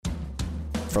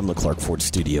From the Clark Ford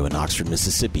Studio in Oxford,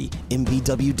 Mississippi,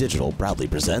 MBW Digital proudly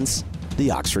presents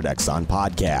the Oxford Exxon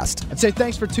Podcast. I'd say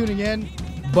thanks for tuning in,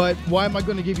 but why am I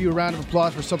going to give you a round of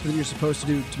applause for something that you're supposed to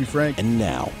do, to be frank? And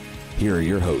now, here are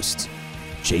your hosts,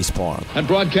 Chase Parham. And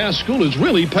broadcast school has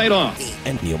really paid off.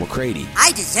 And Neal McCready.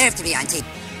 I deserve to be on TV.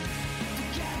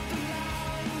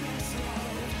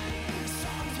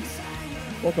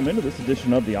 Welcome into this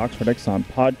edition of the Oxford Exxon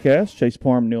Podcast. Chase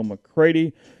Parham, Neal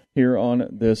McCready here on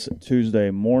this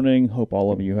Tuesday morning. Hope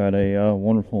all of you had a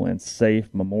wonderful and safe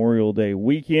Memorial Day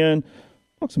weekend.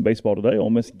 Talk some baseball today. Ole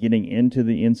Miss getting into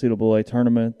the NCAA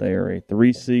Tournament. They are a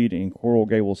 3 seed in Coral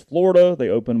Gables, Florida. They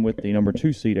open with the number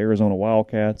 2 seed Arizona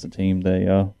Wildcats, a team they,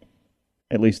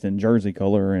 at least in jersey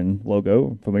color and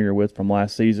logo, familiar with from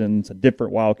last season. It's a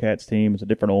different Wildcats team. It's a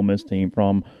different Ole Miss team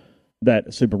from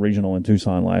that Super Regional in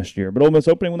Tucson last year. But Ole Miss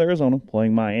opening with Arizona,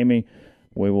 playing Miami.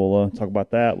 We will talk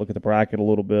about that, look at the bracket a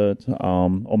little bit.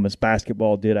 Ole Miss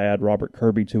basketball did add Robert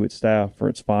Kirby to its staff for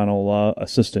its final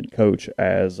assistant coach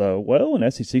as well.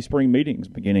 And SEC spring meetings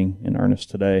beginning in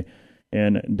earnest today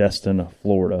in Destin,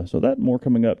 Florida. So that and more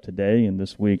coming up today and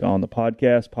this week on the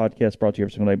podcast. Podcast brought to you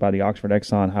every single day by the Oxford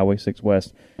Exxon, Highway 6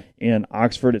 West in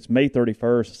Oxford. It's May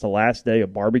 31st. It's the last day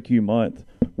of barbecue month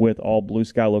with all Blue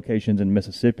Sky locations in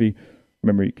Mississippi.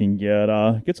 Remember, you can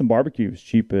get some barbecue as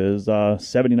cheap as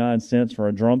 79 cents for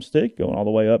a drumstick, going all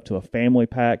the way up to a family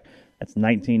pack. That's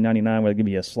 $19.99. They'll give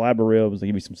you a slab of ribs, they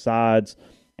give you some sides,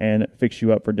 and fix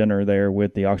you up for dinner there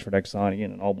with the Oxford Exxon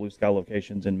again and all Blue Sky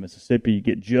locations in Mississippi. You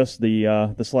get just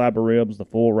the slab of ribs, the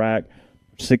full rack,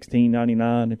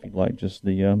 $16.99 if you'd like just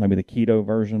the maybe the keto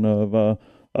version of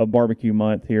barbecue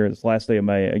month here. It's last day of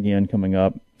May again coming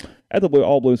up at the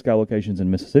all Blue Sky locations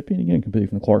in Mississippi, and again competing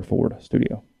from the Clark Ford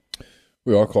studio.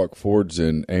 We are Clark Ford's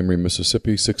in Amory,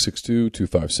 Mississippi,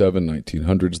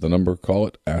 662-257-1900 is the number. Call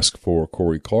it. Ask for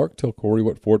Corey Clark. Tell Corey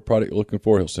what Ford product you're looking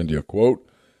for. He'll send you a quote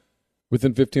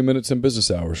within 15 minutes in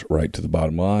business hours, right to the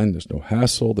bottom line. There's no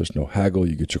hassle. There's no haggle.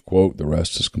 You get your quote. The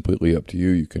rest is completely up to you.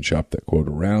 You can shop that quote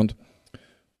around,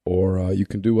 or you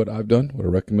can do what I've done, what I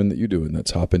recommend that you do, and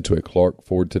that's hop into a Clark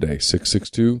Ford today,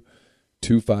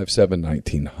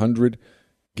 662-257-1900.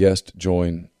 Guest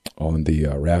join on the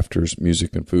Rafters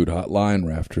Music and Food Hotline.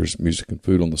 Rafters Music and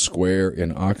Food on the Square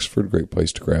in Oxford. Great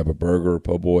place to grab a burger,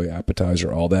 po' boy,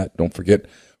 appetizer, all that. Don't forget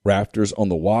Rafters on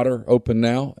the Water open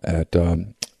now at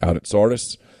out at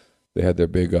Sardis. They had their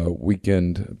big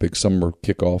big summer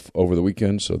kickoff over the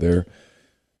weekend, so they're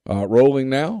rolling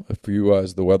now. If you,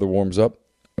 as the weather warms up,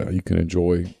 you can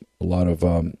enjoy a lot of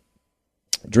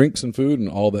drinks and food and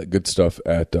all that good stuff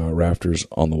at Rafters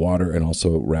on the Water and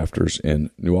also Rafters in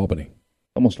New Albany.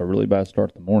 Almost a really bad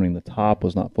start to the morning. The top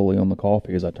was not fully on the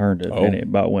coffee as I turned it, and it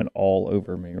about went all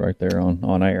over me right there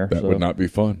on air. That would not be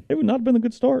fun. It would not have been a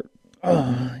good start.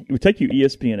 It would take you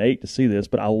ESPN 8 to see this,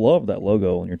 but I love that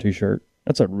logo on your T-shirt.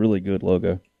 That's a really good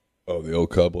logo. Oh, the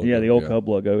old Cub logo? Yeah, the old Cub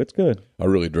logo. It's good. I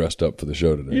really dressed up for the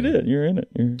show today. You did. You're in it.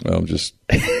 I'm just...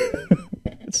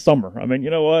 It's summer. I mean, you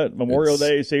know what? Memorial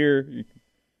Day is here. You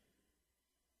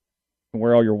can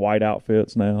wear all your white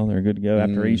outfits now. They're good to go.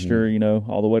 After Easter,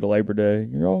 all the way to Labor Day.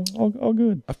 You're all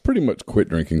good. I've pretty much quit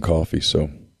drinking coffee, so...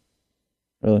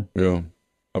 Really? Yeah.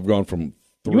 I've gone from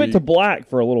 3... You went to black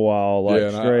for a little while,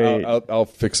 straight. I'll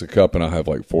fix a cup and I'll have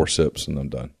like 4 sips and I'm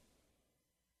done.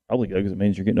 Probably good because it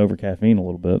means you're getting over caffeine a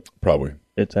little bit. Probably.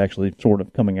 It's actually sort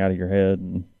of coming out of your head,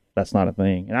 and that's not a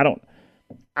thing. And I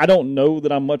don't know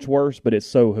that I'm much worse, but it's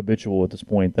so habitual at this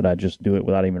point that I just do it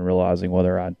without even realizing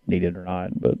whether I need it or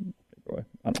not. But anyway,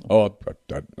 I don't know.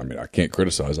 I mean, I can't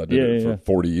criticize. I did it for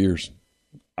 40 years.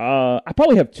 I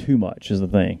probably have too much is the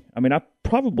thing. I mean, I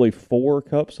probably 4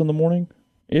 cups in the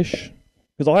morning-ish.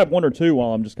 Because I'll have 1 or 2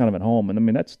 while I'm just kind of at home. And, I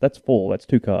mean, that's full. That's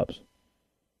 2 cups.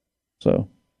 So.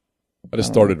 I just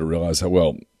started to realize how,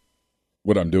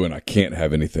 what I'm doing, I can't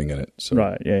have anything in it. So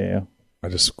right, yeah. I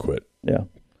just quit. Yeah.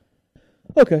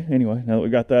 Okay, anyway, now that we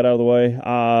got that out of the way,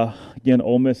 again,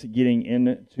 Ole Miss getting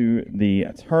into the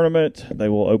tournament. They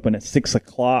will open at 6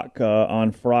 o'clock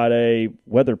on Friday,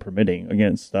 weather permitting,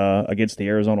 against the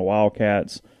Arizona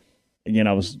Wildcats. Again,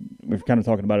 we were kind of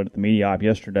talking about it at the media op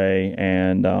yesterday,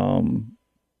 and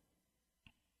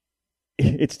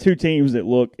it's 2 teams that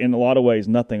look, in a lot of ways,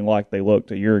 nothing like they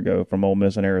looked a year ago from Ole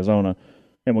Miss and Arizona.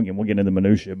 And we'll get into the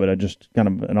minutia, but I just kind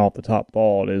of an off-the-top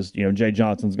thought is, Jay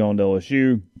Johnson's going to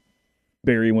LSU.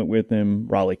 Barry went with him.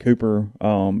 Riley Cooper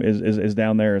is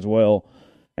down there as well.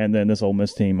 And then this Ole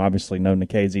Miss team, obviously no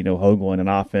Nikhazy, no Hoagland, an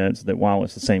offense that, while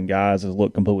it's the same guys, has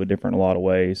looked completely different in a lot of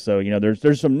ways. So,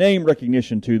 there's some name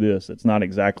recognition to this. It's not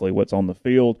exactly what's on the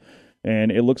field.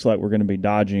 And it looks like we're going to be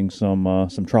dodging some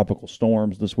tropical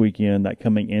storms this weekend that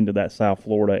coming into that South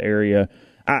Florida area.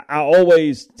 I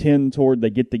always tend toward they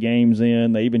get the games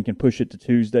in. They even can push it to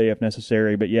Tuesday if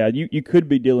necessary. But, yeah, you could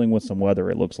be dealing with some weather,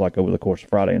 it looks like, over the course of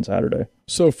Friday and Saturday.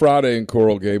 So Friday in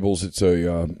Coral Gables, it's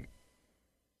a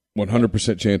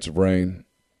 100% chance of rain,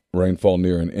 rainfall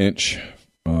near an inch.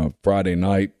 Friday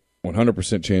night,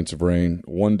 100% chance of rain,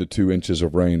 1 to 2 inches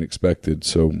of rain expected.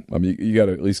 So, I mean, you got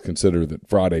to at least consider that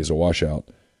Friday's a washout.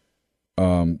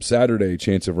 Saturday,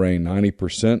 chance of rain,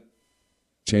 90%.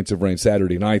 Chance of rain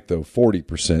Saturday night, though,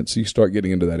 40%. So you start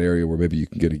getting into that area where maybe you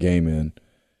can get a game in.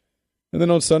 And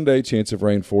then on Sunday, chance of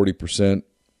rain, 40%.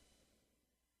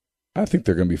 I think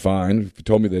they're going to be fine. If you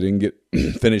told me they didn't get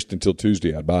finished until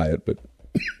Tuesday, I'd buy it. But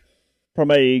from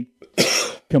a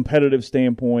competitive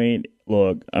standpoint,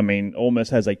 look, I mean, Ole Miss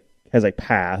has a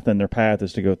path, and their path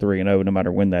is to go 3-0 no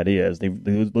matter when that is. The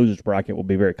losers bracket will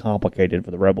be very complicated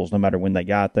for the Rebels no matter when they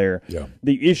got there. Yeah.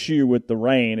 The issue with the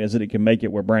rain is that it can make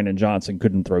it where Brandon Johnson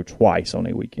couldn't throw twice on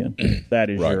a weekend. That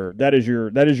is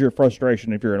right. your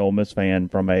frustration if you're an Ole Miss fan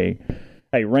from a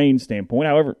rain standpoint.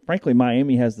 However, frankly,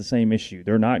 Miami has the same issue.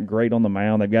 They're not great on the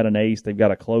mound. They've got an ace, they've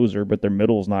got a closer, but their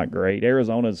middle's not great.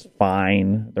 Arizona's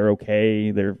fine. They're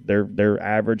okay. They're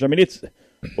average. I mean, it's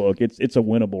a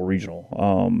winnable regional.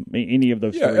 Any of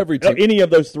those any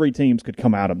of those three teams could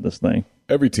come out of this thing.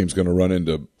 Every team's going to run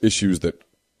into issues that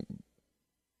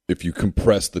if you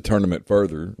compress the tournament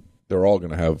further, they're all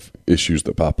going to have issues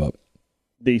that pop up.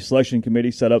 The selection committee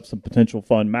set up some potential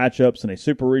fun matchups in a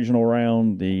super regional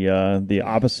round. The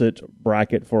opposite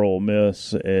bracket for Ole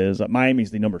Miss is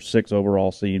Miami's the number 6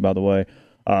 overall seed, by the way.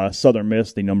 Southern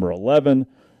Miss, the number 11.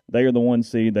 They are the 1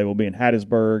 seed. They will be in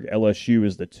Hattiesburg. LSU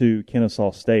is the 2.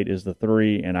 Kennesaw State is the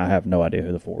 3, and I have no idea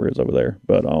who the 4 is over there.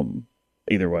 But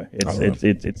either way,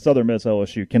 it's Southern Miss,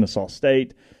 LSU, Kennesaw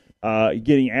State.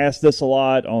 Getting asked this a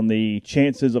lot on the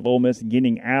chances of Ole Miss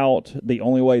getting out. The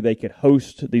only way they could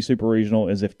host the Super Regional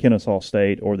is if Kennesaw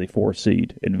State or the 4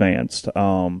 seed advanced.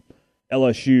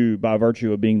 LSU, by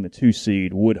virtue of being the 2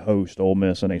 seed, would host Ole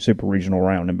Miss in a Super Regional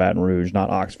round in Baton Rouge, not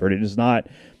Oxford. It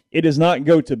does not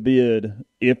go to bid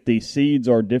if the seeds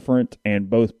are different and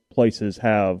both places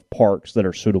have parks that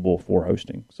are suitable for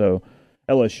hosting. So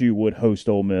LSU would host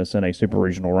Ole Miss in a super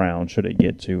regional round should it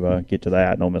get to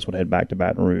that, and Ole Miss would head back to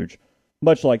Baton Rouge,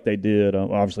 much like they did.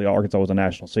 Obviously, Arkansas was a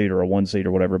national seed or a 1 seed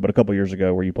or whatever, but a couple years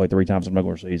ago where you play 3 times in the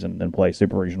regular season and then play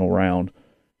super regional round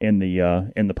in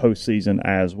the postseason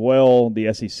as well.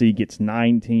 The SEC gets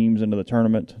 9 teams into the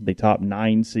tournament. The top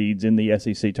 9 seeds in the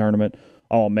SEC tournament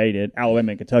all made it.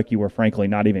 Alabama and Kentucky were frankly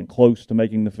not even close to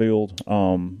making the field.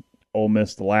 Ole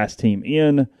Miss, the last team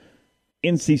in.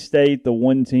 NC State, the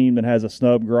 1 team that has a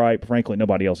snub gripe. Frankly,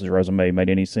 nobody else's resume made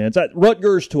any sense.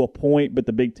 Rutgers to a point, but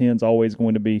the Big Ten's always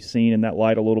going to be seen in that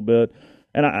light a little bit.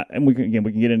 And we can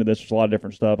get into this. There's a lot of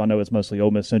different stuff. I know it's mostly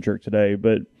Ole Miss centric today,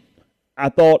 but I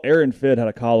thought Aaron Fitt had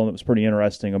a column that was pretty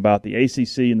interesting about the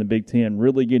ACC and the Big Ten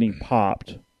really getting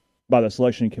popped by the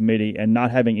selection committee and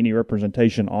not having any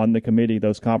representation on the committee.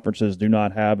 Those conferences do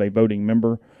not have a voting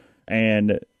member.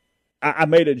 And I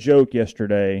made a joke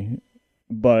yesterday,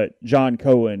 but John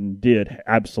Cohen did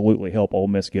absolutely help Ole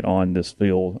Miss get on this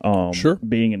field, sure,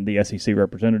 being in the SEC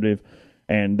representative,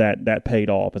 and that paid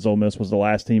off as Ole Miss was the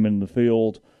last team in the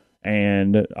field.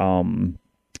 And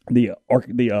the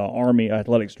Army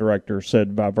athletics director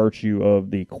said by virtue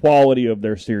of the quality of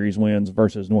their series wins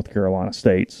versus North Carolina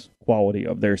State's quality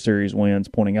of their series wins,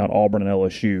 pointing out Auburn and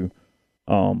LSU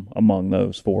among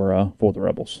those for the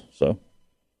Rebels. So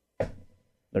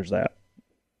there's that.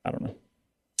 I don't know.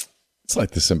 It's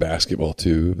like this in basketball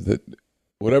too, that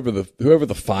whoever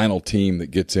the final team that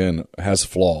gets in has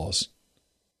flaws,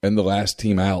 and the last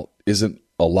team out isn't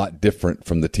a lot different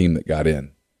from the team that got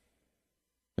in.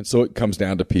 And so it comes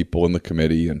down to people in the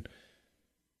committee, and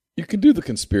you can do the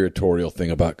conspiratorial thing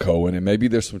about Cohen, and maybe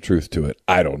there's some truth to it.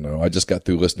 I don't know. I just got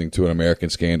through listening to an American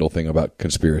Scandal thing about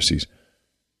conspiracies.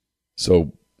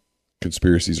 So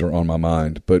conspiracies are on my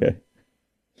mind, but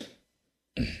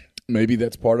maybe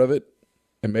that's part of it.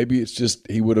 And maybe it's just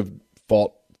he would have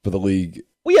fought for the league.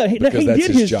 Well, yeah, he did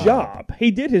his job. He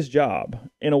did his job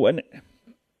in a way.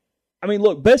 I mean,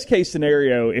 look, best case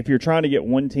scenario, if you're trying to get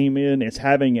one team in, it's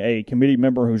having a committee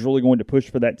member who's really going to push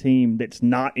for that team that's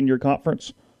not in your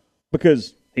conference,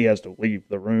 because he has to leave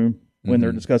the room when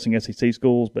they're discussing SEC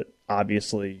schools. But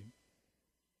obviously,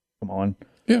 come on.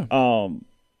 Yeah.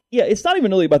 Yeah, it's not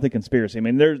even really about the conspiracy. I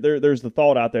mean, there's the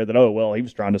thought out there that, oh, well, he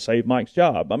was trying to save Mike's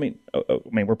job. I mean,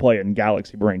 we're playing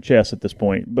galaxy brain chess at this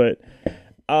point, but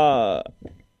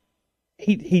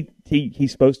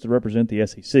he's supposed to represent the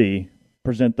SEC,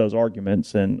 present those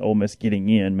arguments, and Ole Miss getting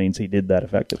in means he did that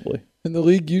effectively. And the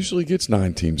league usually gets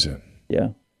 9 teams in. Yeah,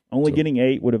 getting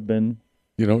 8 would have been.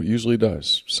 It usually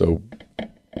does. So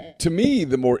To me,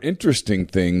 the more interesting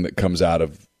thing that comes out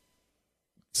of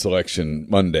Selection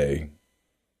Monday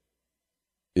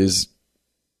is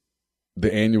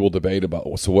the annual debate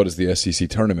about, so what does the SEC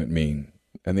tournament mean?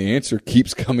 And the answer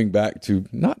keeps coming back to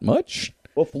not much.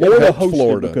 Well, Florida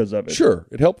hosted because of it. Sure,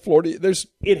 it helped Florida.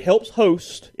 It helps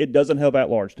host. It doesn't help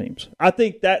at-large teams. I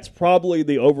think that's probably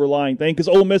the overlying thing, because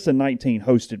Ole Miss in 19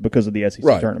 hosted because of the SEC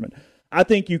tournament. I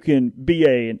think you can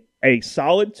be a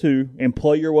solid 2 and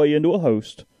play your way into a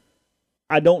host.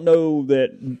 I don't know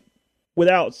that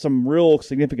without some real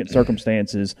significant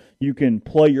circumstances, you can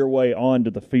play your way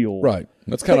onto the field. Right.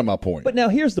 That's kind of my point. But now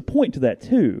here's the point to that,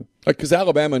 too. Because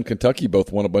Alabama and Kentucky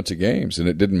both won a bunch of games, and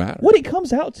it didn't matter. What it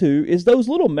comes out to is those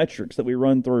little metrics that we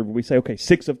run through where we say, okay,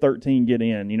 6 of 13 get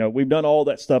in. You know, we've done all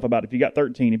that stuff about if you got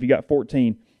 13, if you got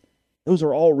 14. Those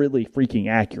are all really freaking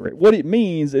accurate. What it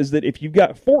means is that if you've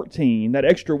got 14, that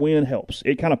extra win helps.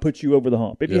 It kind of puts you over the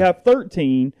hump. If you have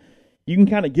 13, you can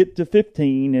kind of get to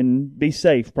 15 and be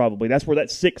safe probably. That's where that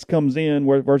 6 comes in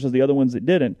versus the other ones that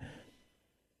didn't.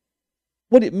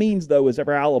 What it means, though, is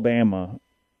for Alabama,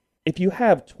 if you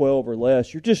have 12 or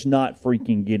less, you're just not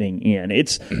freaking getting in.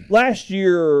 It's last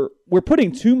year, we're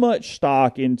putting too much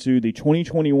stock into the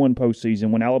 2021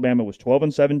 postseason when Alabama was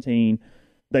 12-17.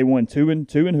 They won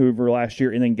 2-2 in Hoover last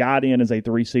year and then got in as a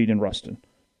 3 seed in Ruston.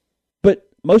 But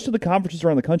most of the conferences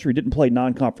around the country didn't play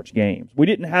non-conference games. We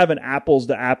didn't have an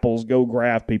apples-to-apples go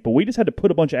grab people. We just had to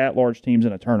put a bunch of at-large teams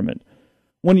in a tournament.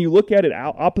 When you look at it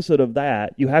opposite of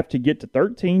that, you have to get to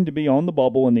 13 to be on the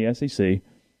bubble in the SEC.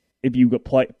 If you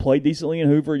play decently in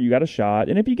Hoover, you got a shot.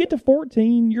 And if you get to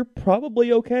 14, you're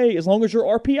probably okay as long as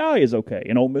your RPI is okay.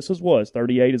 And Ole Miss's was.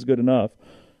 38 is good enough.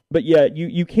 But yeah,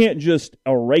 you can't just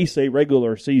erase a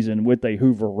regular season with a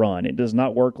Hoover run. It does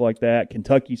not work like that.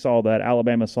 Kentucky saw that.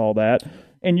 Alabama saw that.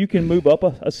 And you can move up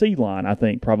a seed line, I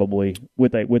think, probably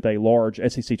with a large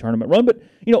SEC tournament run. But,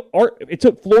 you know, it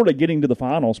took Florida getting to the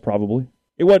finals probably.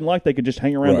 It wasn't like they could just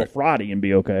hang around till Friday and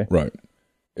be okay. Right.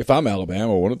 If I'm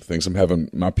Alabama, one of the things I'm having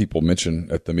my people mention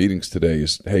at the meetings today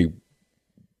is, hey,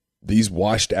 these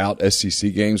washed-out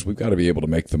SEC games, we've got to be able to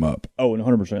make them up. Oh,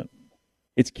 100%.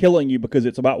 It's killing you because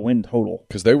it's about win total.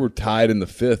 Because they were tied in the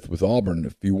 5th with Auburn.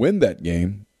 If you win that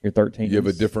game, you're 13. You have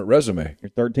a different resume.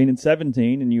 You're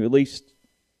 13-17, and you at least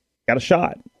got a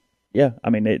shot. Yeah, I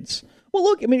mean it's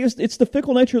the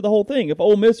fickle nature of the whole thing. If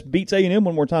Ole Miss beats A&M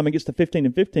one more time and gets to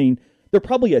 15-15, they're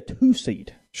probably a 2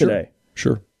 seed today.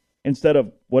 Sure. Instead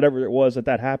of whatever it was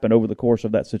that happened over the course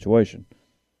of that situation.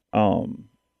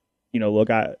 You know, look,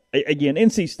 again,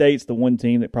 NC State's the one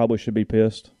team that probably should be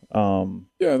pissed.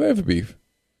 Yeah, they have a beef.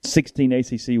 16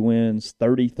 ACC wins,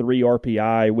 33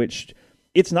 RPI, which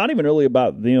it's not even really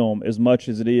about them as much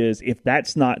as it is, if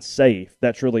that's not safe,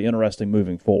 that's really interesting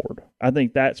moving forward. I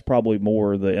think that's probably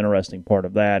more the interesting part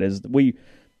of that is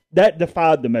that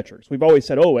defied the metrics. We've always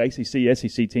said, oh, ACC,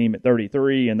 SEC team at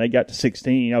 33, and they got to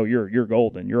 16. Oh, you're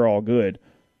golden. You're all good.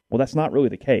 Well, that's not really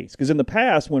the case. Because in the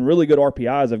past, when really good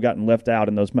RPIs have gotten left out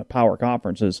in those power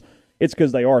conferences, it's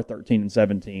because they are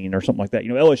 13-17 or something like that.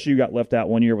 You know, LSU got left out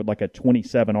one year with like a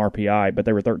 27 RPI, but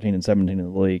they were 13-17 in the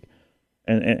league.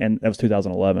 And that was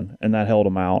 2011, and that held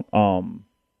them out.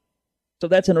 So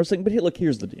that's interesting. But look,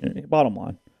 here's the bottom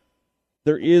line.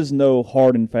 There is no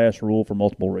hard and fast rule for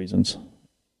multiple reasons.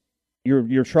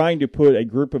 You're trying to put a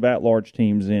group of at-large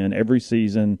teams in every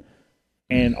season,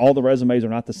 and all the resumes are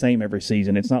not the same every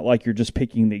season. It's not like you're just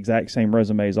picking the exact same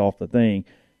resumes off the thing.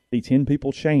 The 10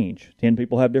 people change. 10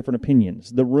 people have different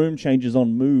opinions. The room changes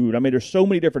on mood. I mean, there's so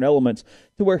many different elements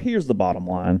to where here's the bottom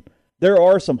line. There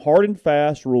are some hard and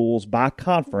fast rules by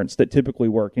conference that typically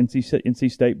work.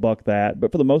 NC State bucked that,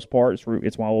 but for the most part,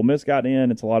 it's why Ole Miss got in.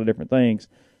 It's a lot of different things.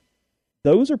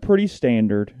 Those are pretty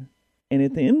standard. And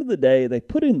at the end of the day, they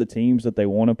put in the teams that they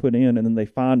want to put in, and then they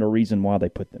find a reason why they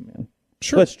put them in.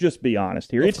 Sure. Let's just be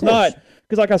honest here. It's not –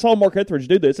 because like I saw Mark Etheridge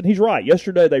do this, and he's right.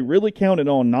 Yesterday, they really counted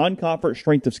on non-conference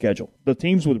strength of schedule. The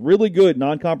teams with really good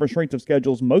non-conference strength of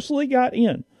schedules mostly got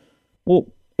in.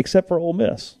 Well, except for Ole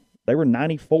Miss. They were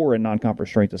 94 in non-conference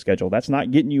strength of schedule. That's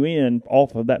not getting you in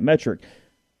off of that metric.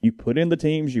 You put in the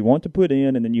teams you want to put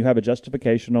in, and then you have a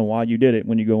justification on why you did it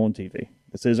when you go on TV.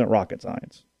 This isn't rocket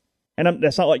science. And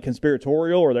that's not like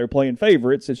conspiratorial or they're playing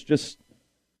favorites. It's just,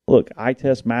 look, eye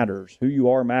test matters. Who you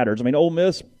are matters. I mean, Ole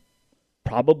Miss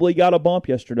probably got a bump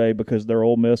yesterday because they're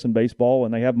Ole Miss in baseball,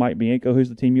 and they have Mike Bianco, who's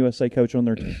the Team USA coach on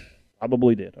their team.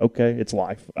 Probably did. Okay, it's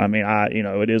life. I mean,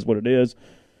 it is what it is.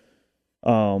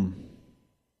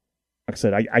 Like I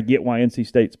said, I get why NC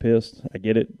State's pissed. I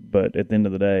get it, but at the end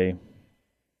of the day,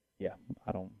 yeah,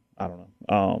 I don't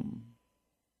know.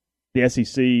 The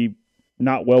SEC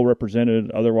not well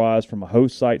represented otherwise from a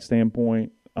host site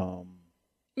standpoint.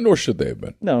 Nor should they have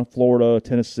been. No, Florida,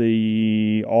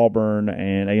 Tennessee, Auburn,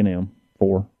 and A&M,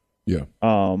 4. Yeah,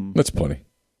 that's plenty.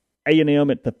 A&M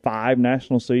at the 5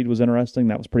 national seed was interesting.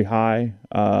 That was pretty high.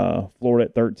 Florida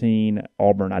at 13.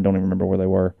 Auburn, I don't even remember where they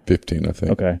were. 15, I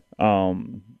think. Okay.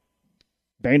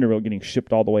 Vanderbilt getting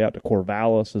shipped all the way out to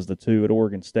Corvallis as the 2 at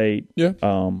Oregon State. Yeah.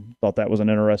 Thought that was an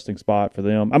interesting spot for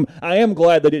them. I am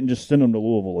glad they didn't just send them to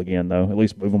Louisville again, though. At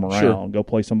least move them around, Sure. Go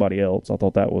play somebody else. I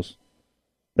thought that was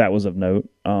of note.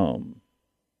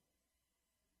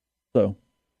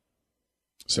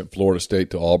 Sent Florida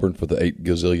State to Auburn for the 8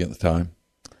 gazillionth time.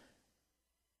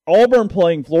 Auburn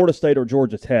playing Florida State or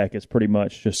Georgia Tech is pretty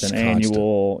much just an constant.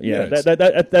 annual. Yeah,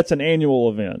 Yeah, that's an annual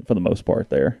event for the most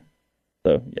part there.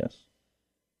 So yes,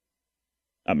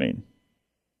 I mean,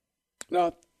 No,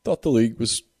 I thought the league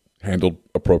was handled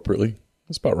appropriately.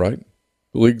 That's about right.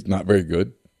 The league's not very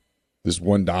good. There's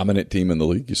one dominant team in the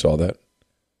league. You saw that.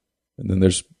 And then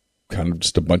there's kind of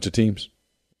just a bunch of teams.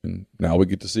 And now we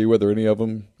get to see whether any of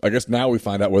them – I guess now we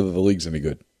find out whether the league's any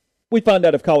good. we find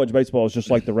out if college baseball is just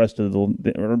like the rest of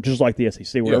or just like the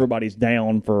SEC, where everybody's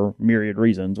down for myriad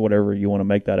reasons, whatever you want to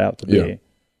make that out to be. Yeah.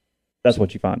 That's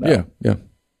what you find out. Yeah.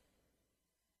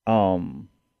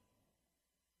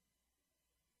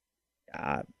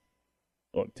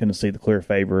 Look, Tennessee, the clear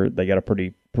favorite. They got a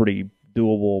pretty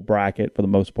doable bracket for the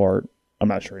most part. I'm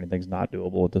not sure anything's not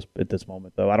doable at this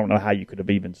moment, though. I don't know how you could have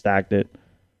even stacked it.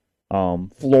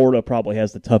 Florida probably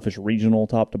has the toughest regional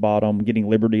top to bottom. Getting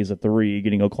Liberty as a 3,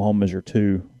 getting Oklahoma as your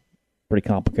 2. Pretty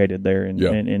complicated there in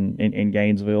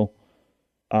Gainesville.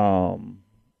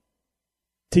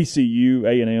 TCU,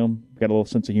 A&M, got a little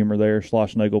sense of humor there.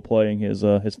 Schlossnagle playing his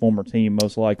former team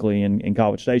most likely in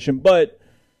College Station, but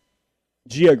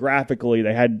geographically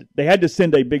they had to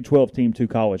send a Big 12 team to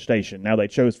College Station. Now they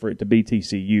chose for it to be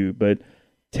TCU, but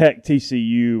Tech,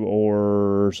 TCU,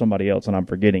 or somebody else, and I'm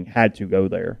forgetting, had to go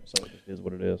there. So it is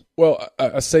what it is. Well,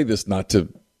 I say this not to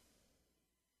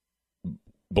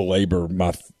belabor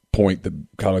my point that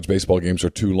college baseball games are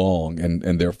too long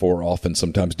and therefore often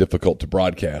sometimes difficult to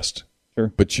broadcast.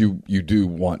 Sure. But you do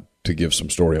want to give some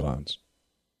storylines.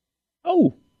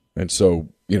 Oh. And so,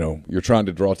 you're trying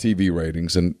to draw TV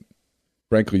ratings, and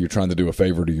frankly, you're trying to do a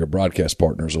favor to your broadcast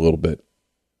partners a little bit.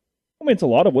 I mean, it's a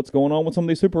lot of what's going on with some of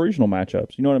these super regional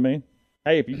matchups. You know what I mean?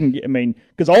 Hey, if you can get,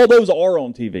 because all those are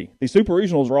on TV. These super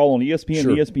regionals are all on ESPN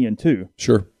and ESPN2.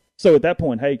 Sure. So at that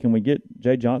point, hey, can we get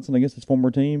Jay Johnson against his former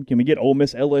team? Can we get Ole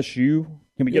Miss LSU?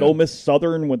 Can we get Ole Miss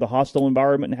Southern with the hostile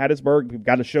environment in Hattiesburg? We've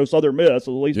got to show Southern Miss,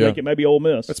 so at least make it maybe Ole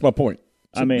Miss. That's my point.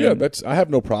 So, I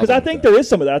have no problem. Because I think there is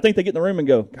some of that. I think they get in the room and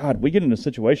go, God, we get in a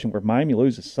situation where if Miami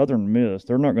loses Southern Miss,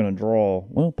 they're not going to draw.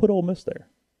 Well, put Ole Miss there.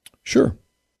 Sure.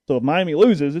 So if Miami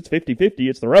loses, it's 50-50.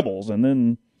 It's the Rebels. And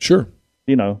then, Sure.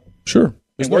 In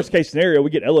worst case scenario, we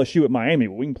get LSU at Miami.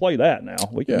 But we can play that now.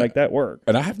 We can make that work.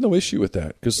 And I have no issue with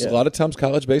that because a lot of times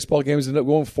college baseball games end up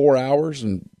going 4 hours,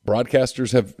 and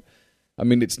broadcasters have –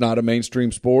 it's not a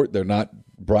mainstream sport. They're not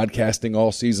broadcasting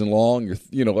all season long.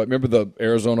 Remember the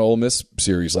Arizona Ole Miss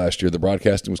series last year? The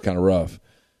broadcasting was kind of rough.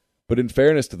 But in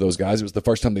fairness to those guys, it was the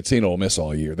first time they'd seen Ole Miss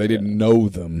all year. They didn't know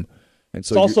them. And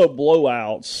so it's also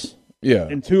blowouts. Yeah.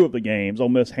 In 2 of the games, Ole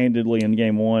Miss handedly in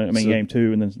game 1, game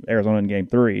 2, and then Arizona in game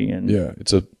 3. And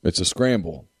it's a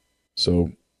scramble. So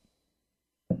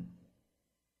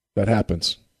that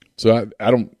happens. So I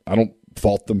don't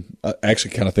fault them. I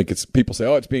actually kind of think people say,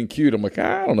 it's being cute. I'm like,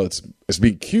 I don't know. It's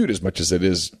being cute as much as it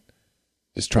is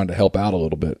just trying to help out a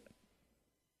little bit.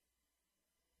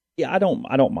 Yeah, I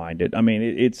don't mind it.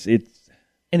 It's and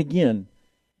again,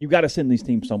 you got to send these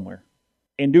teams somewhere.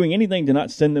 And doing anything to not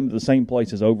send them to the same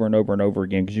places over and over and over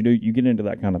again, because you get into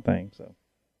that kind of thing. So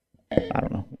I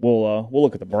don't know. We'll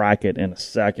look at the bracket in a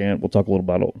second. We'll talk a little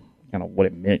about kind of what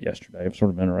it meant yesterday. It was sort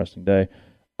of an interesting day.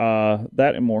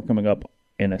 That and more coming up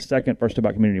in a second. First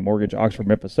about Community Mortgage, Oxford,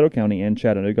 Memphis, Soto County, and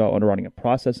Chattanooga. Underwriting and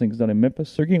processing is done in Memphis.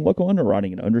 So you're getting local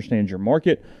underwriting and understands your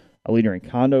market. A leader in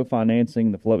condo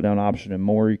financing, the float down option, and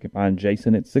more. You can find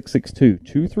Jason at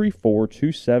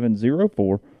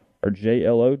 662-234-2704. or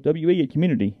JLOWE at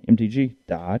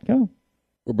communitymtg.com.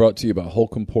 We're brought to you by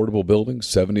Holcomb Portable Buildings,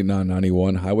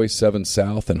 7991 Highway 7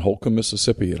 South in Holcomb,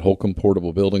 Mississippi. At Holcomb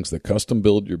Portable Buildings, they custom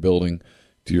build your building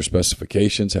to your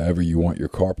specifications, however you want your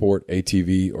carport,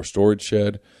 ATV, or storage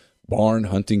shed, barn,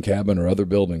 hunting cabin, or other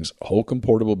buildings. Holcomb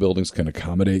Portable Buildings can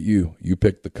accommodate you. You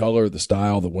pick the color, the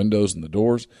style, the windows, and the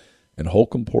doors, and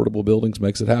Holcomb Portable Buildings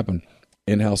makes it happen.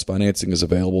 In-house financing is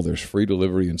available. There's free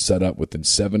delivery and setup within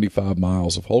 75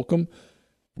 miles of Holcomb.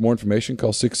 For more information,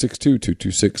 call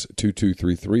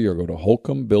 662-226-2233 or go to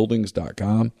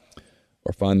holcombbuildings.com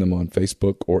or find them on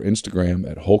Facebook or Instagram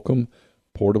at Holcomb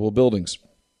Portable Buildings.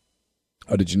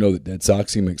 Did you know that Dead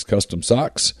Soxy makes custom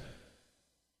socks?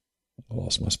 I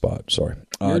lost my spot. Sorry.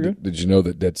 Did you know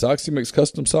that Dead Soxy makes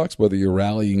custom socks? Whether you're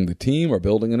rallying the team or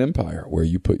building an empire, where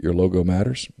you put your logo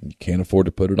matters. You can't afford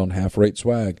to put it on half-rate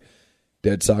swag.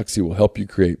 Dead Soxy will help you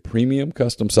create premium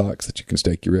custom socks that you can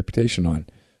stake your reputation on.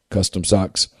 Custom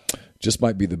socks just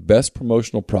might be the best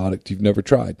promotional product you've never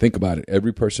tried. Think about it.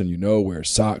 Every person you know wears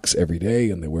socks every day,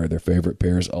 and they wear their favorite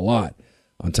pairs a lot.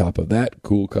 On top of that,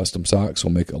 cool custom socks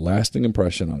will make a lasting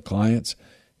impression on clients,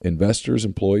 investors,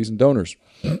 employees, and donors.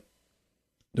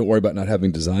 Don't worry about not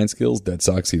having design skills. Dead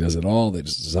Soxy does it all. They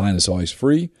just design is always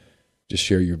free. Just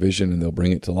share your vision and they'll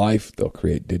bring it to life. They'll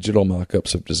create digital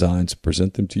mock-ups of designs,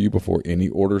 present them to you before any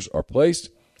orders are placed.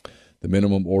 The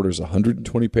minimum order is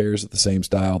 120 pairs of the same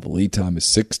style. The lead time is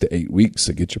 6 to 8 weeks.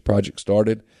 So get your project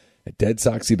started at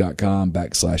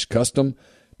deadsoxy.com/custom.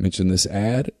 Mention this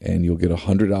ad and you'll get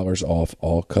 $100 off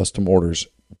all custom orders.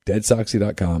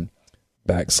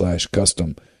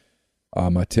 deadsoxy.com/custom.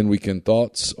 My 10 weekend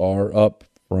thoughts are up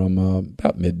from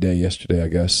about midday yesterday, I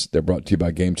guess. They're brought to you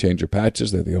by Game Changer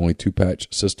Patches. They're the only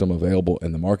 2-patch system available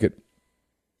in the market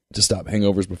to stop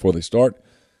hangovers before they start.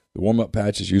 The warm-up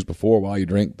patch is used before while you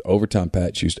drink. The overtime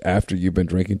patch used after you've been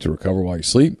drinking to recover while you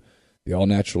sleep. The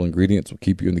all-natural ingredients will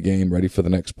keep you in the game, ready for the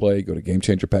next play. Go to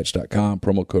GameChangerPatch.com,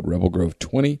 promo code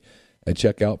RebelGrove20 at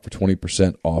checkout for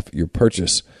 20% off your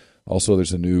purchase. Also,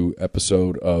 there's a new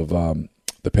episode of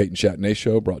the Peyton Chatney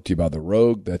Show brought to you by The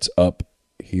Rogue. That's up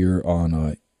here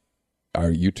on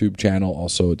our YouTube channel.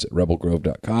 Also, it's at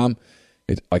rebelgrove.com.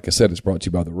 Like I said, it's brought to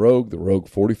you by The Rogue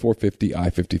 4450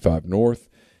 I-55 North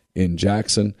in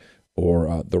Jackson,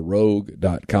 or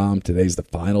therogue.com. Today's the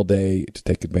final day to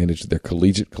take advantage of their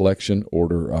collegiate collection.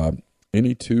 Order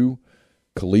any 2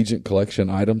 collegiate collection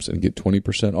items and get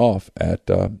 20% off at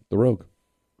The Rogue.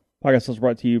 Podcast is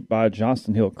brought to you by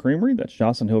Johnston Hill Creamery. That's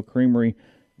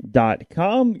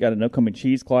johnstonhillcreamery.com. Got an upcoming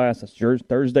cheese class. That's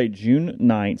Thursday, June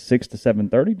 9th, 6 to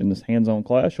 7:30. In this hands-on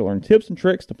class, you'll learn tips and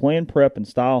tricks to plan, prep, and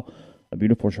style a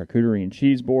beautiful charcuterie and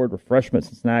cheese board. Refreshments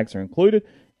and snacks are included,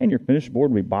 and your finished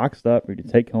board will be boxed up for you to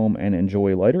take home and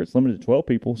enjoy later. It's limited to 12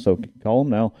 people, so call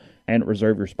them now and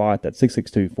reserve your spot. That's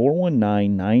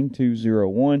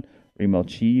 662-419-9201. Email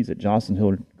cheese at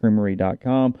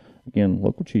johnstonhillcreamery.com. Again,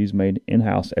 local cheese made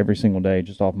in-house every single day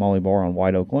just off Molly Bar on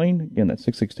White Oak Lane. Again, that's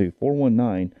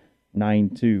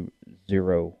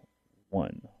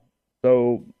 662-419-9201.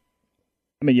 So,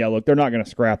 I mean, yeah, look, they're not going to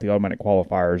scrap the automatic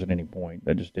qualifiers at any point.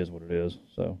 That just is what it is.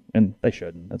 So, and they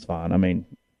shouldn't. That's fine. I mean,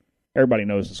 everybody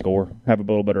knows the score. Have a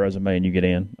little better resume and you get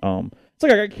in. It's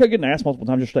like I kept getting asked multiple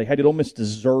times yesterday, hey, did Ole Miss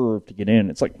deserve to get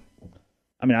in? It's like,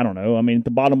 I mean, I don't know. I mean, at the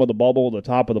bottom of the bubble, the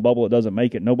top of the bubble, it doesn't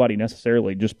make it. Nobody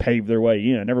necessarily just paved their way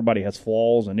in. Everybody has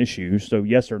flaws and issues. So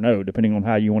yes or no, depending on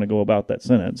how you want to go about that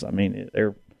sentence. I mean,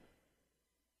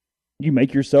 you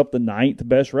make yourself the 9th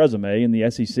best resume in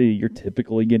the SEC, you're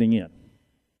typically getting in.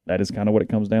 That is kind of what it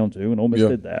comes down to, and Ole Miss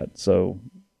did that. So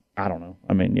I don't know.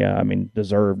 I mean, yeah,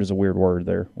 deserved is a weird word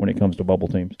there when it comes to bubble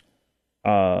teams.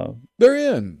 They're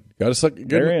in.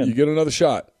 They're in. You get another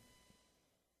shot.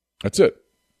 That's it.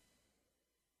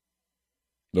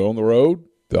 They're on the road.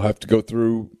 They'll have to go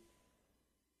through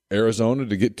Arizona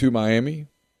to get to Miami.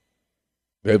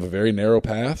 They have a very narrow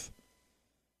path.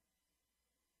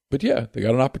 But, yeah, they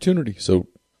got an opportunity. So,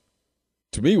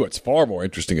 to me, what's far more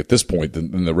interesting at this point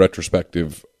than the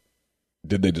retrospective,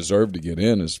 did they deserve to get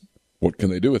in, is what can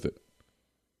they do with it?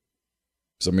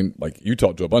 So, I mean, like you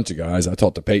talked to a bunch of guys. I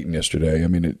talked to Peyton yesterday. I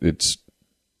mean, it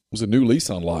was a new lease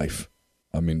on life.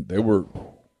 I mean, they were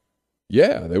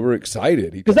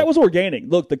excited. Because that was organic.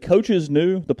 Look, the coaches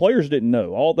knew. The players didn't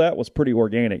know. All that was pretty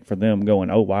organic for them going,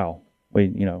 oh, wow.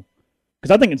 Because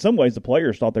I think in some ways the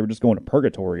players thought they were just going to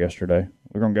purgatory yesterday.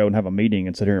 We're going to go and have a meeting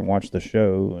and sit here and watch the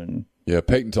show. And yeah,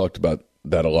 Peyton talked about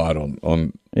that a lot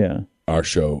on our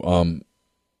show.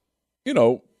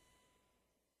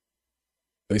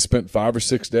 They spent 5 or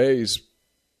 6 days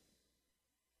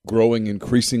growing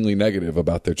increasingly negative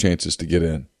about their chances to get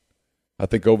in. I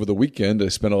think over the weekend they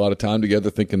spent a lot of time together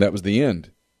thinking that was the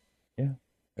end. Yeah.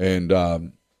 And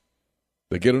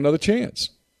they get another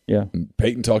chance. Yeah. And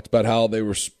Peyton talked about how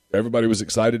everybody was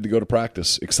excited to go to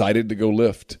practice, excited to go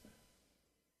lift.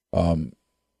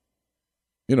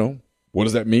 What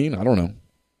does that mean? I don't know.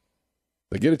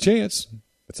 They get a chance.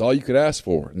 That's all you could ask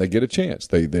for. And they get a chance.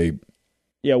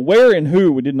 Yeah, where and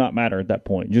who did not matter at that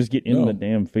point. Just get in the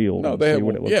damn field and see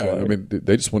what it looks like. I mean,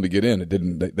 they just wanted to get in. It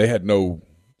didn't. They had no.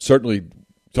 Certainly,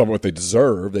 talking about what they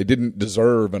deserve, they didn't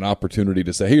deserve an opportunity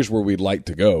to say, here's where we'd like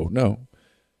to go. No.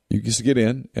 You just get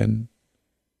in, and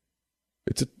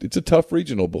it's a tough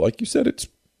regional, but like you said, it's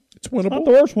winnable. It's not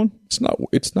the worst one. It's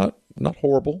not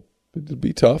horrible. It'll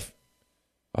be tough.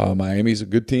 Miami's a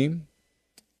good team.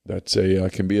 That's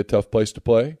can be a tough place to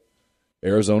play.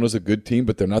 Arizona's a good team,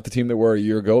 but they're not the team they were a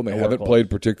year ago, and they haven't played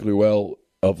particularly well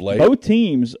of late. Both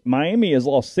teams, Miami has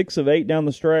lost 6 of 8 down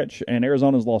the stretch, and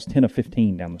Arizona's lost 10 of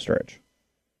 15 down the stretch.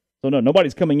 So, no,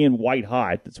 nobody's coming in white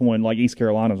hot. That's when, like, East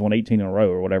Carolina's won 18 in a row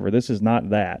or whatever. This is not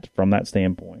that from that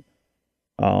standpoint.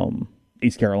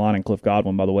 East Carolina and Cliff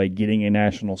Godwin, by the way, getting a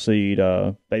national seed.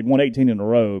 They'd won 18 in a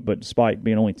row, but despite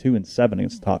being only 2-7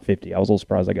 against the top 50, I was a little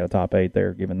surprised they got a top 8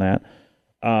 there, given that.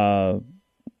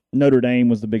 Notre Dame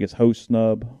was the biggest host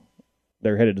snub.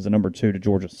 They're headed as a number 2 to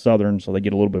Georgia Southern, so they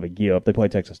get a little bit of a gift. They play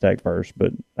Texas Tech first,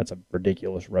 but that's a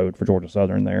ridiculous road for Georgia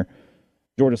Southern there.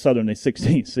 Georgia Southern, the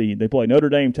 16th seed. They play Notre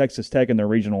Dame, Texas Tech in their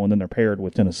regional, and then they're paired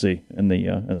with Tennessee in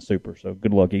the Super. So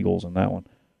good luck, Eagles, in that one.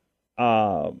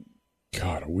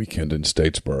 God, a weekend in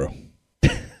Statesboro.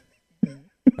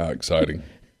 How exciting.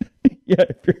 Yeah,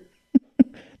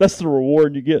 that's the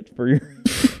reward you get for your...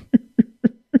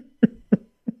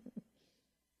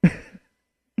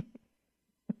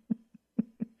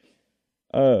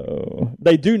 Oh,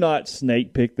 they do not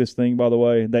snake pick this thing, by the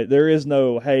way. There is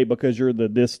no, hey, because you're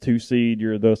this 2 seed,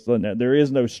 you're this. There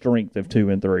is no strength of 2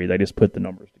 and 3. They just put the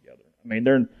numbers together. I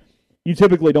mean, you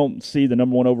typically don't see the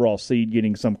number 1 overall seed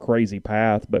getting some crazy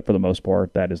path, but for the most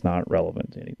part, that is not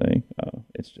relevant to anything.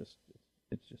 It's just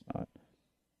not.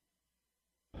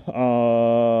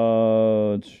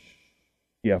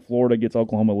 Florida gets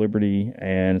Oklahoma Liberty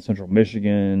and Central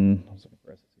Michigan.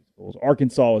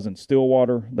 Arkansas is in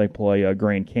Stillwater. They play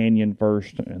Grand Canyon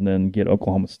first, and then get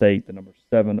Oklahoma State, the number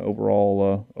 7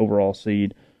 overall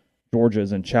seed. Georgia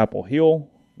is in Chapel Hill.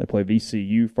 They play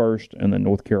VCU first, and then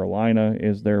North Carolina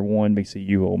is their 1.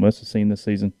 VCU Ole Miss has seen this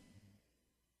season.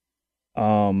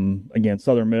 Again,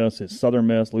 Southern Miss is Southern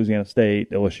Miss, Louisiana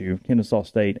State, LSU, Kennesaw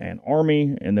State, and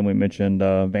Army. And then we mentioned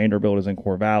Vanderbilt is in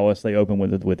Corvallis. They open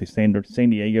with the San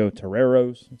Diego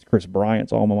Toreros. It's Chris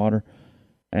Bryant's alma mater.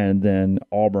 And then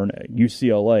Auburn,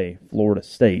 UCLA, Florida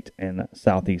State, and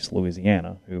Southeast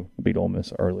Louisiana, who beat Ole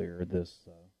Miss earlier this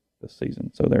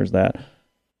season. So there's that.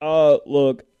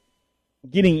 Look,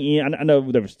 getting in, I know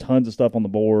there was tons of stuff on the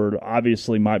board.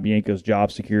 Obviously, Mike Bianco's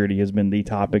job security has been the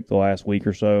topic the last week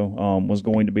or so. Was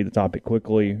going to be the topic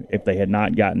quickly if they had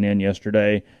not gotten in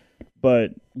yesterday.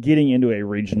 But getting into a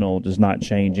regional does not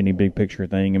change any big picture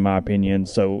thing, in my opinion.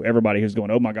 So everybody who's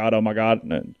going, oh my God,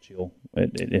 no, chill.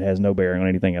 It has no bearing on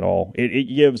anything at all.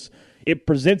 It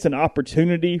presents an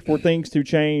opportunity for things to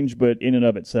change, but in and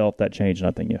of itself, that changed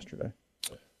nothing yesterday.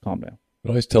 Calm down. It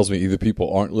always tells me either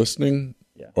people aren't listening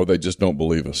or they just don't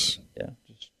believe us. Yeah,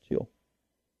 just chill.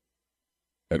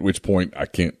 At which point, I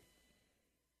can't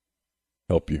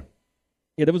help you.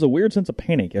 Yeah, there was a weird sense of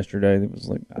panic yesterday. It was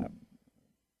like...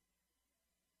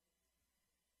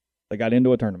 They got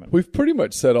into a tournament. We've pretty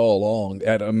much said all along,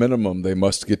 at a minimum, they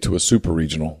must get to a super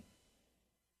regional.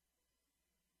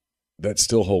 That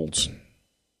still holds.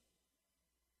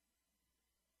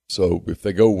 So if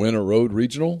they go win a road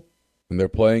regional and they're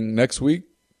playing next week,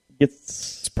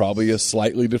 it's probably a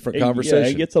slightly different conversation.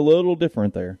 Yeah, it gets a little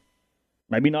different there.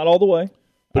 Maybe not all the way.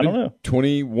 But I don't know.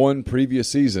 21 previous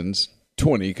seasons,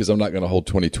 20, because I'm not going to hold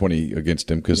 2020 against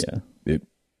him because it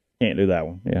can't do that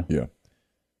one. Yeah. Yeah.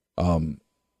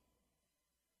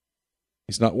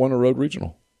 He's not won a road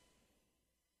regional.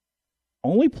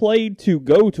 Only played to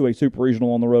go to a super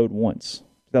regional on the road once,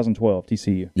 2012,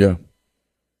 TCU. Yeah.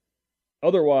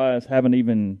 Otherwise, haven't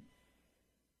even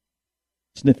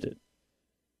sniffed it.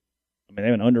 I mean,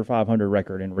 they have an under 500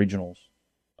 record in regionals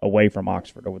away from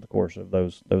Oxford over the course of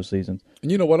those seasons.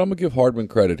 And you know what? I'm going to give Hardman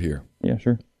credit here. Yeah,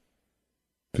 sure.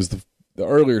 Because the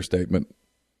earlier statement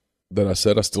that I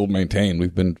said, I still maintain.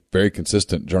 We've been very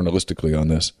consistent journalistically on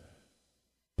this.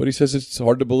 But he says it's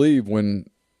hard to believe when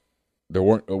there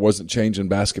wasn't change in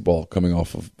basketball coming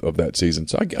off of that season.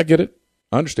 So I get it.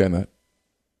 I understand that.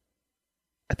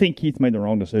 I think Keith made the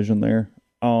wrong decision there.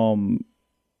 And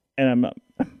I'm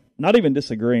not even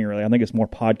disagreeing, really. I think it's more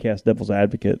podcast devil's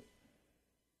advocate.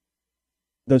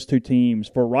 Those two teams,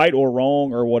 for right or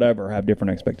wrong or whatever, have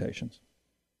different expectations.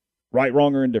 Right,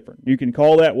 wrong, or indifferent. You can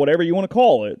call that whatever you want to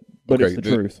call it, but it's the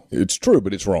truth. It's true,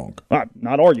 but it's wrong.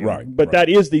 Not arguing. Right. But that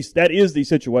is the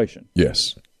situation.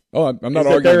 Yes. Oh, I'm not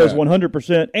arguing that. There is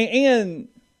 100%. And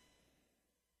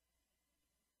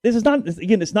this is not,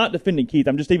 again, it's not defending Keith.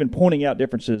 I'm just even pointing out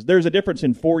differences. There's a difference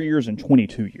in 4 years and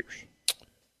 22 years.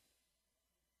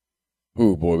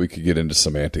 Oh, boy, we could get into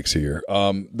semantics here.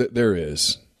 There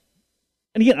is.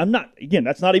 And again,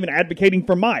 that's not even advocating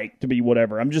for Mike to be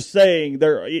whatever. I'm just saying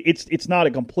it's not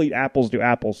a complete apples to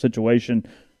apples situation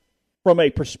from a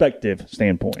perspective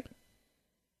standpoint.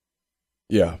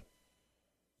 Yeah.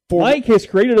 Mike has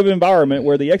created an environment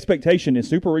where the expectation is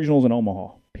super regionals in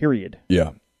Omaha, period.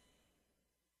 Yeah.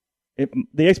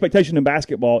 The expectation in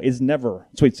basketball is never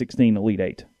Sweet 16, Elite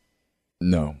 8.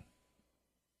 No.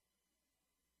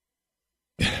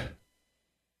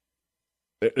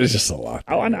 There's just a lot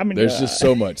there. I mean, there's just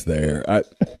so much there.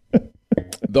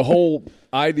 The whole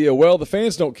idea, well, the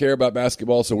fans don't care about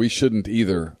basketball, so we shouldn't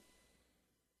either,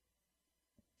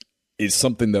 is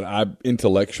something that I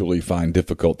intellectually find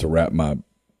difficult to wrap my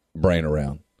brain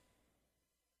around.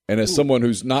 And as someone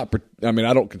who's not, I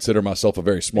don't consider myself a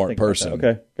very smart person.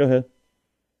 Okay, go ahead.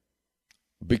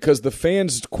 Because the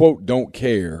fans, quote, don't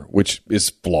care, which is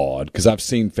flawed, because I've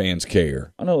seen fans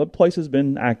care. I know, the place has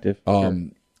been active.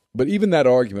 But even that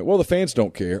argument, well, the fans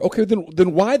don't care. Okay,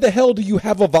 then why the hell do you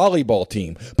have a volleyball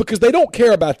team? Because they don't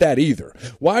care about that either.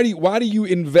 Why do you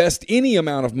invest any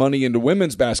amount of money into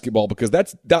women's basketball? Because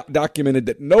that's documented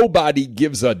that nobody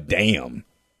gives a damn,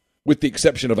 with the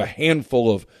exception of a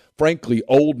handful of, frankly,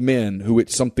 old men who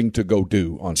it's something to go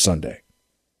do on Sunday.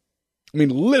 I mean,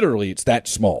 literally, it's that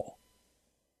small.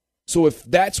 So if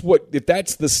that's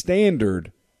the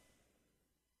standard,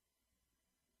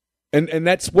 and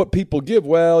that's what people give,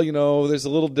 well, there's a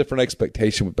little different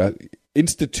expectation about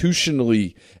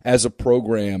institutionally as a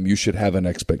program, you should have an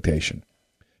expectation.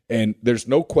 And there's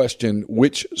no question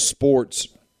which sports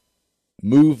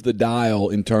move the dial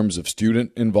in terms of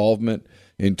student involvement,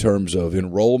 in terms of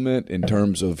enrollment, in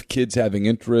terms of kids having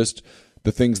interest,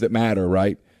 the things that matter,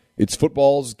 right? It's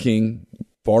football's king,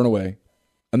 far and away.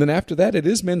 And then after that, it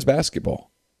is men's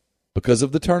basketball because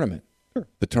of the tournament. Sure.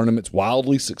 The tournament's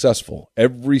wildly successful.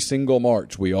 Every single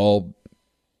March, we all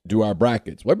do our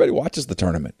brackets. Well, everybody watches the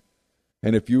tournament.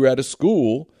 And if you're at a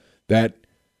school that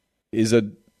is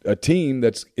a team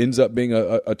that ends up being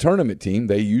a tournament team,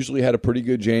 they usually had a pretty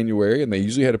good January and they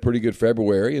usually had a pretty good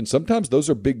February. And sometimes those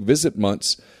are big visit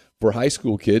months for high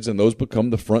school kids, and those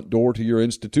become the front door to your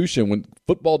institution when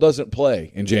football doesn't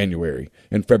play in January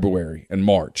and February and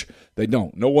March. They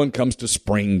don't. No one comes to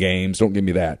spring games. Don't give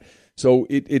me that. So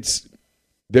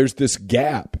there's this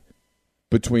gap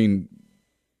between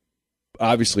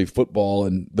obviously football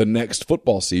and the next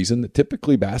football season that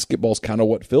typically basketball's kind of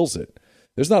what fills it.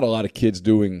 There's not a lot of kids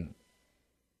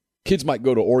might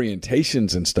go to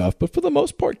orientations and stuff, but for the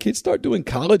most part, kids start doing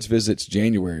college visits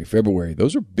January, February.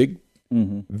 Those are big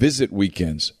visit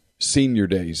weekends, junior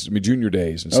days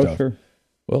and stuff. Sure.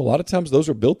 Well, a lot of times those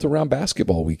are built around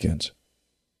basketball weekends.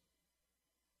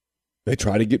 They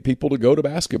try to get people to go to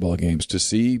basketball games to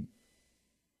see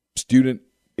student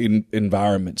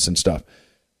environments and stuff.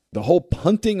 The whole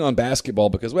punting on basketball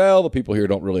because, well, the people here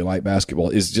don't really like basketball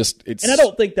is just it's. And I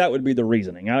don't think that would be the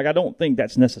reasoning. I don't think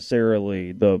that's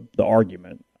necessarily the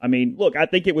argument. I mean, look, I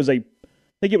think it was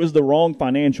the wrong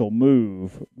financial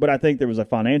move, but I think there was a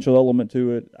financial element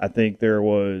to it. I think there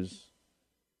was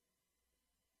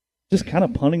just kind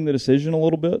of punting the decision a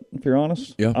little bit, if you're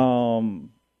honest. Yeah.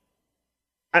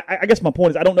 I guess my point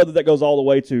is I don't know that goes all the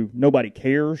way to nobody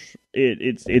cares.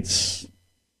 It's.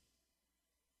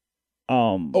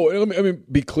 Let me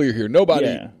be clear here.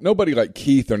 Nobody like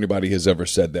Keith or anybody has ever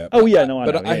said that. Oh yeah, no, I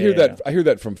know. But I hear that. I hear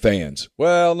that from fans.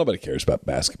 Well, nobody cares about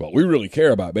basketball. We really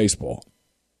care about baseball.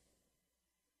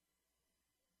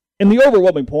 And the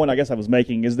overwhelming point I guess I was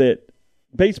making is that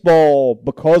baseball,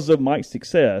 because of Mike's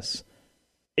success,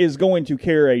 is going to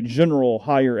carry a general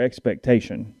higher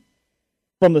expectation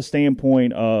from the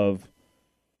standpoint of,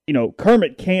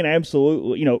 Kermit can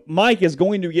absolutely, Mike is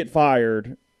going to get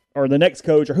fired, or the next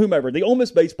coach or whomever. The Ole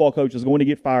Miss baseball coach is going to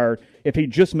get fired if he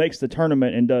just makes the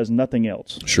tournament and does nothing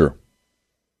else. Sure.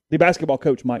 The basketball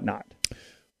coach might not.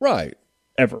 Right.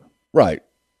 Ever. Right.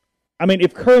 I mean,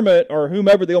 if Kermit or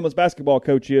whomever the Ole Miss basketball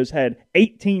coach is had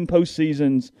 18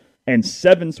 postseasons and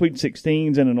 7 Sweet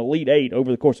 16s and an Elite 8 over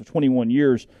the course of 21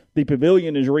 years, the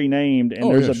pavilion is renamed and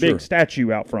there's a big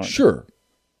statue out front. Sure.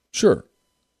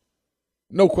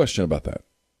 No question about that.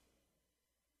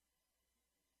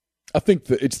 I think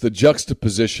that it's the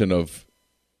juxtaposition of,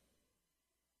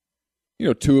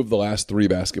 2 of the last 3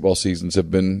 basketball seasons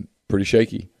have been pretty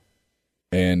shaky.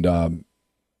 And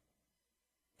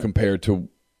compared to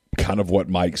kind of what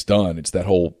Mike's done, it's that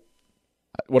whole,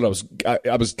 I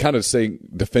was kind of saying,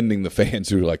 defending the fans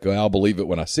who are like, well, I'll believe it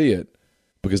when I see it,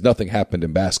 because nothing happened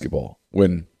in basketball.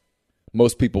 When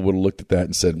most people would have looked at that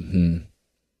and said,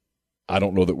 I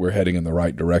don't know that we're heading in the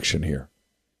right direction here.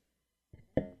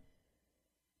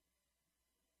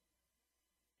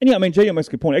 And yeah, I mean, J.M. makes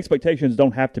a good point. Expectations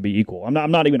don't have to be equal.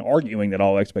 I'm not even arguing that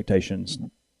all expectations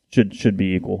should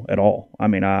be equal at all. I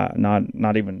mean,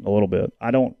 not even a little bit.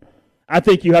 I I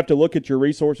think you have to look at your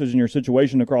resources and your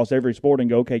situation across every sport and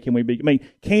go, okay, can we be? I mean,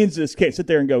 Kansas can't sit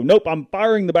there and go, nope, I'm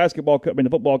firing the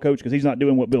football coach because he's not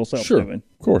doing what Bill Self's doing.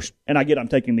 Of course. And I'm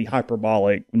taking the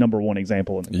hyperbolic number one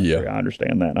example in the country. Yeah. I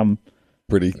understand that. I'm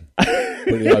pretty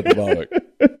hyperbolic.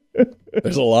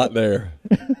 There's a lot there.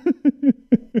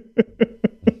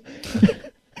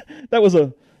 That was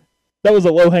a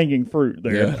low hanging fruit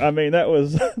there. Yeah. I mean, that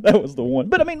was the one.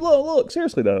 But I mean, look,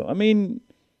 seriously though. I mean,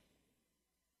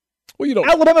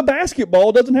 Alabama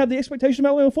basketball doesn't have the expectation of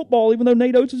Alabama football, even though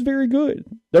Nate Oates is very good.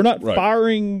 They're not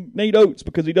firing Nate Oates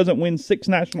because he doesn't win 6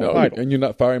 national titles. And you're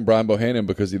not firing Brian Bohannon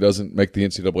because he doesn't make the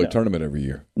NCAA tournament every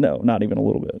year. No, not even a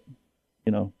little bit.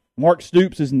 You know, Mark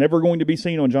Stoops is never going to be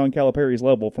seen on John Calipari's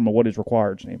level from a what is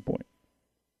required standpoint.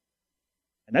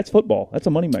 And that's football. That's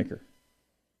a moneymaker.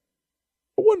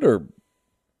 I wonder,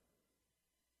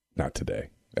 not today.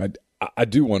 I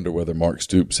do wonder whether Mark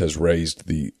Stoops has raised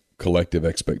the collective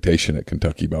expectation at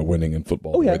Kentucky by winning in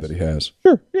football the way that he has.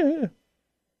 Sure, yeah.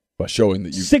 By showing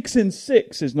that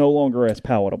 6-6 is no longer as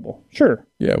palatable. Sure.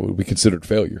 Yeah, would be considered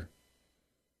failure.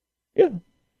 Yeah.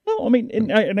 No, I mean,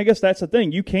 and I guess that's the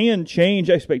thing. You can change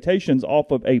expectations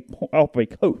off of a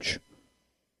coach.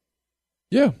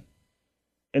 Yeah.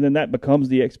 And then that becomes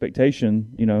the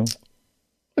expectation, you know.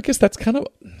 I guess that's kind of,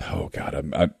 oh God,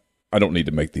 I don't need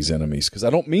to make these enemies because I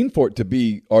don't mean for it to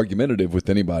be argumentative with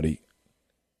anybody.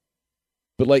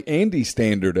 But like Andy's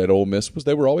standard at Ole Miss was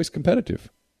they were always competitive.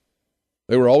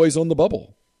 They were always on the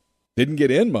bubble. Didn't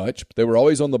get in much, but they were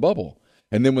always on the bubble.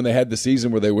 And then when they had the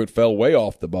season where they fell way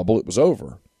off the bubble, it was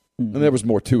over. Mm-hmm. And there was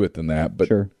more to it than that. But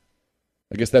sure.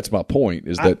 I guess that's my point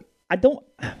is that I don't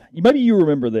 – maybe you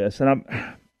remember this, and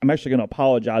I'm actually going to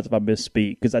apologize if I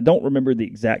misspeak because I don't remember the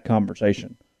exact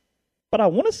conversation. But I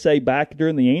want to say back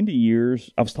during the Andy years,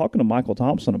 I was talking to Michael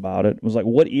Thompson about it. It was like,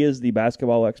 what is the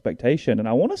basketball expectation? And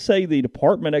I want to say the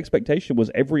department expectation was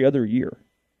every other year.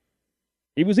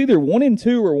 It was either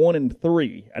 1-2 or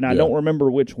 1-3, and I don't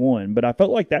remember which one. But I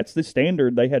felt like that's the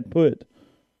standard they had put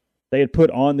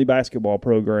on the basketball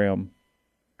program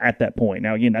at that point.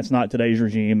 Now, again, that's not today's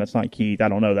regime. That's not Keith. I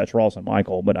don't know. That's Ross and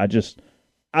Michael. But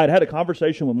I'd had a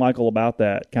conversation with Michael about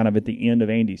that kind of at the end of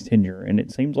Andy's tenure, and it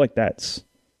seems like that's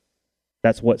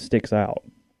what sticks out,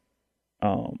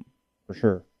 for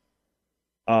sure.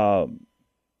 I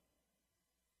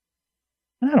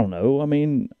don't know. I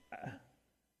mean,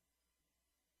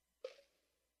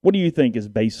 what do you think is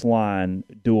baseline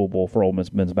doable for Ole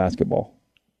Miss men's basketball?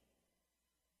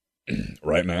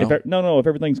 Right now? If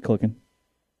everything's clicking.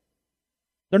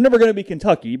 They're never going to be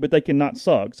Kentucky, but they can not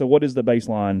suck. So what is the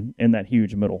baseline in that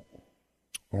huge middle?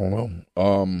 I don't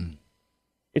know.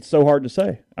 It's so hard to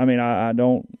say. I mean, I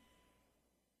don't...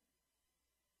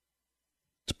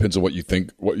 Depends on what you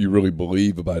think, what you really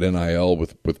believe about NIL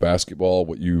with basketball,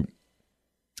 what you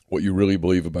really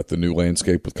believe about the new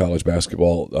landscape with college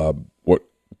basketball, what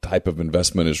type of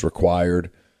investment is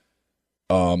required.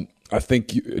 I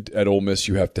think at Ole Miss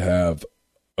you have to have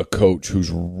a coach who's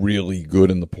really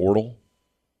good in the portal.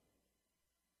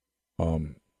 I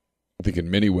think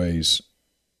in many ways,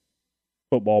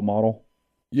 football model.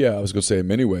 Yeah, I was going to say in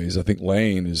many ways, I think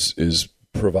Lane is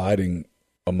providing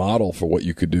a model for what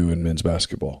you could do in men's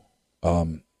basketball.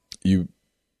 You've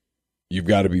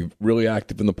got to be really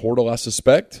active in the portal, I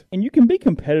suspect. And you can be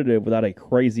competitive without a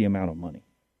crazy amount of money.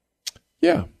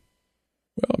 Yeah.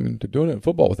 Well, I mean, they're doing it in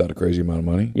football without a crazy amount of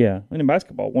money. Yeah. And in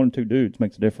basketball, 1 or 2 dudes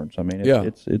makes a difference. I mean,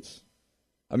 it's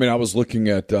I mean, I was looking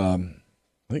at, I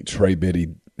think Trey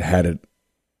Biddy had it.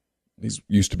 He's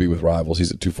used to be with Rivals.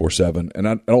 He's at 247. And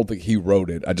I don't think he wrote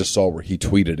it. I just saw where he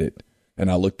tweeted it.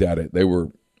 And I looked at it. They were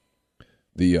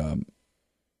the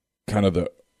kind of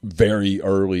the very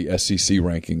early SEC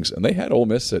rankings. And they had Ole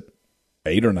Miss at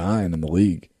 8 or 9 in the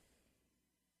league.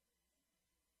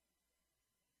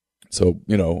 So,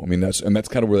 you know, I mean, that's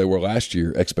kind of where they were last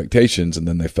year, expectations, and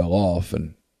then they fell off.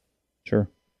 And sure.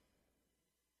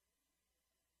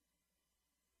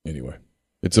 Anyway,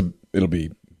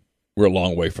 we're a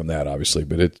long way from that, obviously,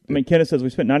 but I mean, Kenneth says we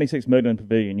spent $96 million on the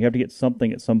pavilion. You have to get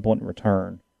something at some point in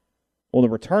return. Well, the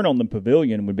return on the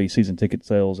pavilion would be season ticket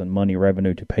sales and money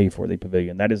revenue to pay for the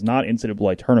pavilion. That is not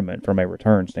NCAA tournament from a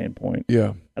return standpoint.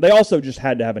 Yeah. They also just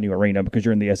had to have a new arena because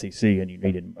you're in the SEC and you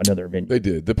needed another venue. They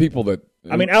did. The people that...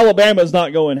 I mean, Alabama's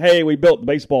not going, hey, we built the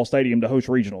baseball stadium to host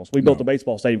regionals. We built the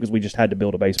baseball stadium because we just had to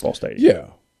build a baseball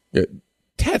stadium. Yeah.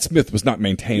 Tad Smith was not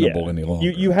maintainable any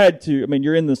longer. You had to... I mean,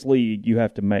 you're in this league. You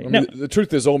have to make... The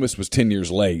truth is, Ole Miss was 10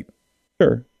 years late.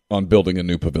 Sure. On building a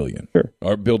new pavilion,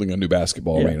 or building a new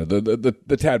basketball arena.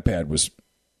 The Tad Pad was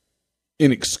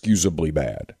inexcusably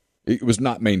bad. It was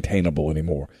not maintainable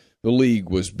anymore. The league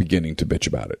was beginning to bitch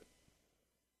about it.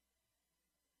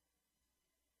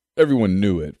 everyone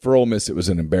knew it. For Ole Miss, it was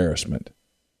an embarrassment.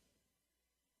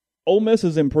 Ole Miss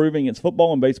is improving its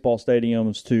football and baseball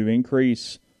stadiums to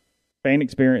increase fan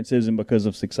experiences and because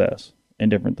of success and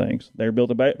different things. They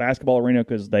built a basketball arena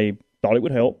because they thought it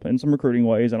would help in some recruiting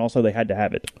ways, and also they had to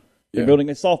have it. They're building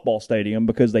a softball stadium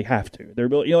because they have to. They're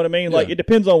building, you know what I mean? Like, it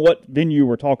depends on what venue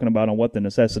we're talking about on what the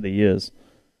necessity is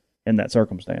in that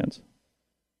circumstance.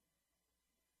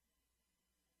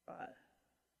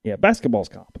 Yeah, basketball's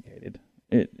complicated.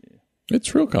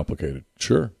 It's real complicated,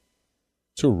 sure.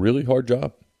 It's a really hard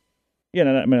job. Yeah,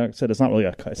 I mean, like I said, it's not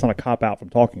a cop-out from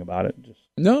talking about it.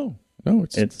 No,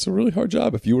 it's a really hard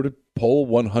job. If you were to poll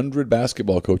 100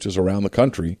 basketball coaches around the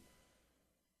country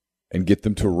and get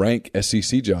them to rank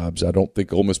SEC jobs, I don't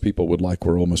think Ole Miss people would like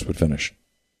where Ole Miss would finish.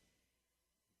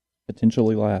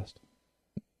 Potentially last.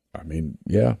 I mean,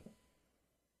 yeah.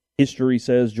 History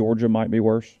says Georgia might be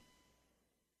worse.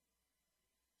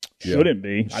 Shouldn't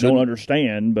be. I don't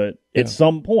understand, but at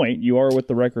some point, you are what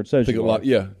the record says you are.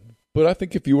 Yeah. But I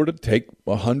think if you were to take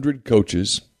 100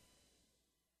 coaches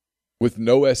with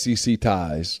no SEC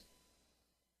ties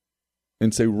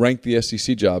and say rank the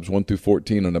SEC jobs 1 through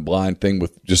 14 on a blind thing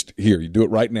with just here, you do it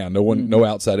right now, no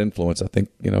outside influence. I think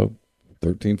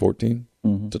 13, 14.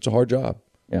 Such a hard job.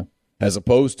 Yeah. As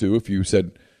opposed to if you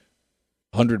said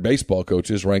 100 baseball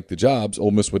coaches rank the jobs,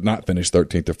 Ole Miss would not finish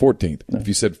 13th or 14th. No. If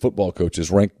you said football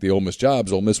coaches rank the Ole Miss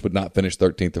jobs, Ole Miss would not finish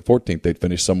 13th or 14th. They'd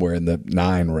finish somewhere in the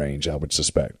 9 range, I would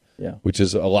suspect. Yeah. Which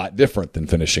is a lot different than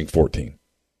finishing 14.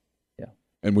 Yeah.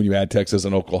 And when you add Texas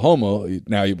and Oklahoma,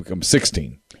 now you become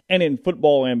 16. And in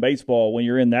football and baseball, when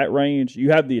you're in that range,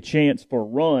 you have the chance for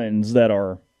runs that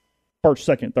are first,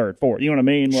 second, third, fourth. You know what I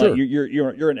mean? Sure. Like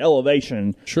you're in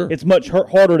elevation. Sure. It's much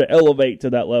harder to elevate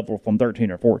to that level from 13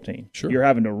 or 14. Sure. You're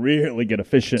having to really get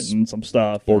efficient in some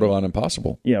stuff. Borderline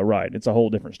impossible. Yeah, right. It's a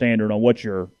whole different standard on what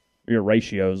your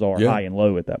ratios are, high and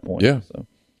low at that point. Yeah. So.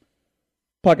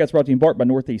 Podcast brought to you in part by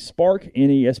Northeast Spark,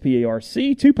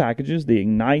 NESPARC. 2 packages, the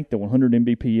Ignite, the 100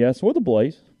 Mbps, or the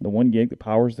Blaze, the 1 gig that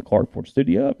powers the Clark Ford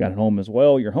studio. I've got it home as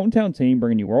well. Your hometown team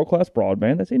bringing you world-class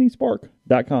broadband. That's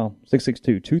nespark.com.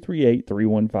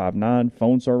 662-238-3159.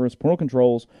 Phone service, parental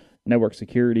controls, network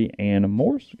security, and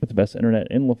more. Get the best internet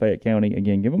in Lafayette County.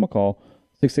 Again, give them a call.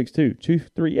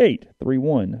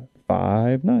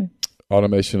 662-238-3159.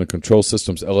 Automation and Control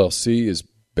Systems, LLC, is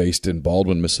based in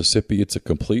Baldwin, Mississippi. It's a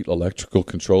complete electrical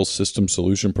control system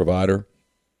solution provider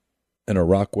and a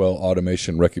Rockwell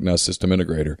Automation recognized system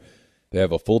integrator. They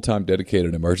have a full-time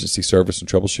dedicated emergency service and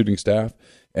troubleshooting staff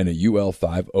and a UL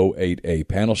 508A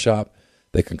panel shop.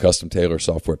 They can custom tailor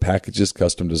software packages,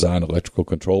 custom design electrical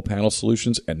control panel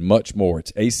solutions, and much more.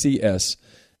 It's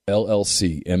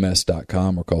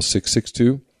ACSLLCMS.com or call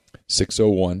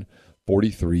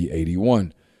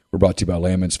 662-601-4381. We're brought to you by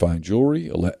Lammons Fine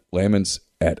Jewelry. Lammons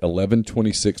at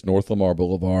 1126 North Lamar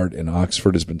Boulevard in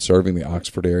Oxford has been serving the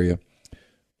Oxford area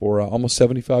for almost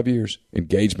 75 years.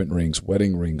 Engagement rings,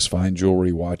 wedding rings, fine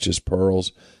jewelry, watches,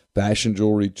 pearls, fashion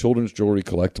jewelry, children's jewelry,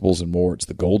 collectibles, and more. It's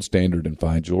the gold standard in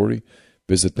fine jewelry.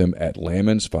 Visit them at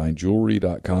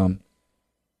lammonsfinejewelry.com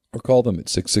or call them at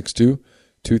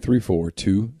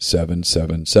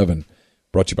 662-234-2777.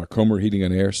 Brought to you by Comer Heating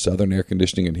and Air, Southern Air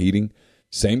Conditioning and Heating.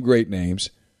 Same great names.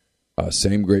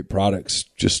 Same great products,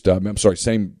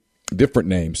 same different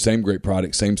names, same great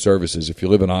products, same services. If you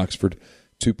live in Oxford,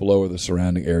 Tupelo, or the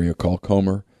surrounding area, call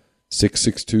Comer,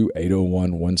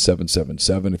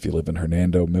 662-801-1777. If you live in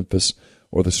Hernando, Memphis,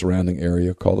 or the surrounding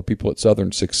area, call the people at Southern,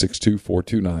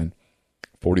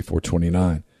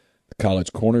 662-429-4429. The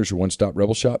College Corner is your one-stop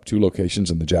Rebel Shop, 2 locations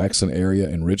in the Jackson area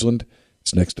in Ridgeland.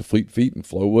 It's next to Fleet Feet and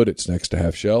Flowwood. It's next to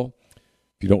Half Shell.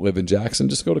 If you don't live in Jackson,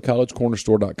 just go to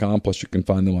collegecornerstore.com. Plus, you can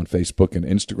find them on Facebook and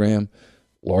Instagram.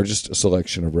 Largest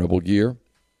selection of Rebel gear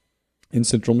in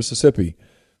Central Mississippi.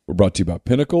 We're brought to you by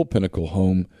Pinnacle. Pinnacle,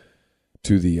 home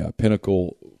to the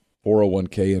Pinnacle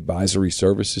 401k Advisory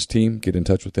Services team. Get in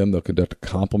touch with them. They'll conduct a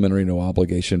complimentary,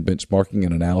 no-obligation benchmarking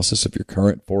and analysis of your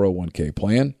current 401k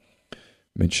plan.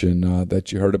 Mention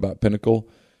that you heard about Pinnacle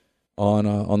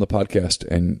on the podcast,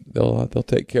 and they'll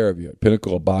take care of you.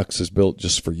 Pinnacle, a box is built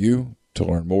just for you. To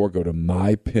learn more, go to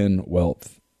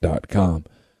mypinwealth.com.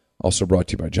 Also brought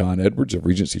to you by John Edwards of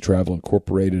Regency Travel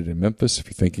Incorporated in Memphis. If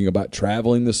you're thinking about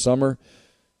traveling this summer,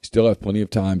 you still have plenty of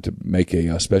time to make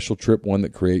a special trip, one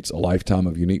that creates a lifetime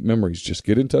of unique memories. Just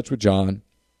get in touch with John.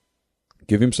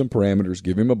 Give him some parameters.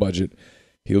 Give him a budget.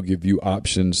 He'll give you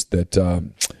options that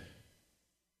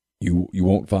you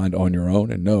won't find on your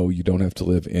own. And no, you don't have to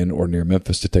live in or near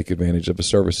Memphis to take advantage of his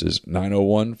services.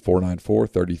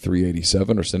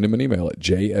 901-494-3387 or send him an email at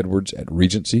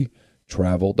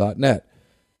jedwards@regencytravel.net.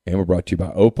 And we're brought to you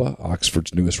by OPA,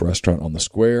 Oxford's newest restaurant on the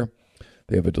square.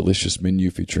 They have a delicious menu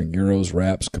featuring gyros,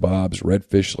 wraps, kebabs,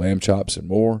 redfish, lamb chops, and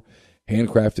more.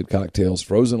 Handcrafted cocktails,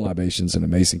 frozen libations, and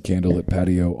amazing candlelit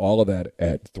patio. All of that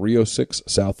at 306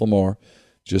 South Lamar,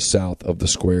 just south of the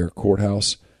Square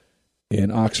Courthouse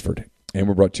in Oxford. And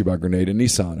we're brought to you by Grenada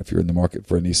Nissan. If you're in the market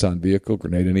for a Nissan vehicle,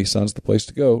 Grenada Nissan's the place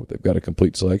to go. They've got a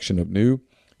complete selection of new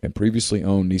and previously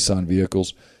owned Nissan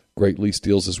vehicles. Great lease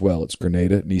deals as well. It's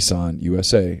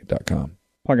GrenadaNissanUSA.com.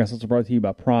 Podcast also brought to you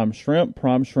by Prime Shrimp,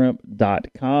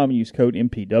 primeshrimp.com. Use code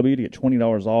MPW to get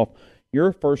 $20 off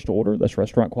your first order. That's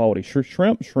restaurant quality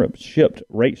shrimp shipped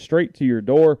right straight to your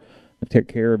door. They take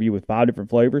care of you with 5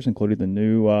 different flavors, including the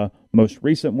new most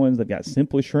recent ones. They've got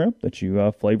Simply Shrimp that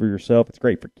you flavor yourself. It's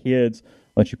great for kids.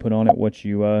 Let you put on it what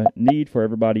you need for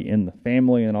everybody in the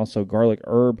family, and also garlic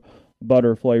herb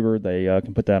butter flavor. They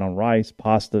can put that on rice,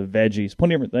 pasta, veggies,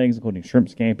 plenty of different things, including shrimp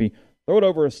scampi. Throw it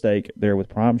over a steak there with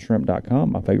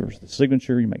primeshrimp.com. My favorite is the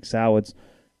signature. You make salads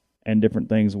and different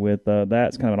things with that.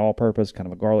 It's kind of an all-purpose, kind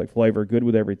of a garlic flavor. Good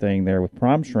with everything there with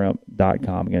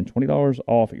primeshrimp.com. Again, $20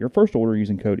 off at your first order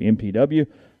using code MPW,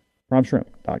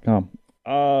 primeshrimp.com.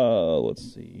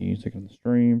 Let's see. Taking the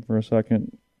stream for a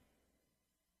second.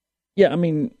 Yeah, I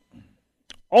mean,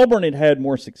 Auburn had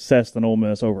more success than Ole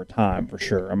Miss over time, for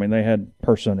sure. I mean, they had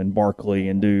Person and Barkley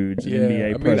and dudes and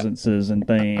NBA presences and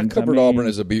things. I covered Auburn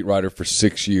as a beat writer for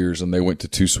 6 years, and they went to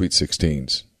 2 Sweet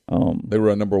 16s. They were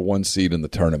a number 1 seed in the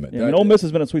tournament. Yeah, and Ole Miss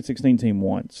has been a Sweet 16 team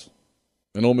once.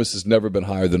 And Ole Miss has never been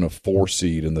higher than a 4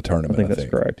 seed in the tournament. I think that's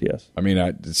correct, yes. I mean,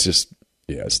 it's just,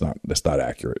 that's not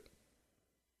accurate.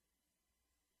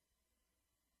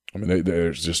 I mean,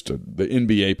 there's just the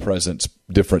NBA presence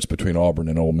difference between Auburn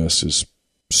and Ole Miss is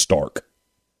stark.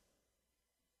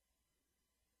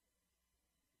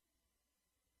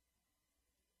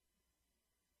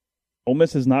 Ole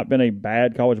Miss has not been a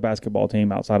bad college basketball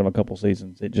team outside of a couple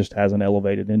seasons. It just hasn't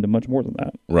elevated into much more than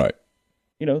that. Right.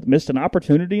 You know, missed an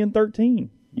opportunity in 13.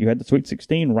 You had the Sweet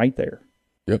 16 right there.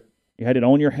 Yep. You had it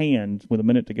on your hands with a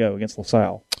minute to go against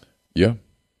LaSalle. Yeah.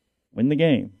 Win the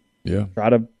game. Yeah.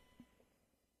 Try to.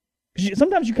 Because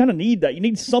sometimes you kind of need that. You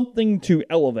need something to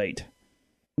elevate.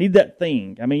 Need that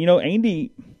thing. I mean, you know,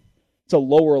 Andy, it's a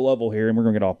lower level here, and we're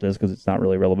going to get off this because it's not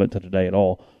really relevant to today at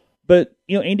all. But,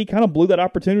 you know, Andy kind of blew that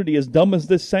opportunity, as dumb as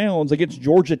this sounds, against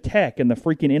Georgia Tech in the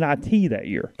freaking NIT that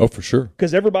year. Oh, for sure.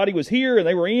 Because everybody was here and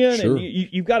they were in, sure. and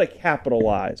you've got to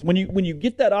capitalize. When you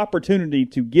get that opportunity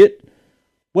to get,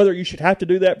 whether you should have to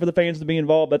do that for the fans to be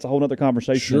involved, that's a whole other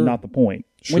conversation sure. and not the point.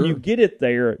 Sure. When you get it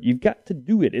there, you've got to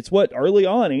do it. It's what early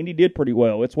on Andy did pretty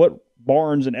well. It's what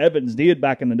Barnes and Evans did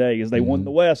back in the day, is they won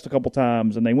the West a couple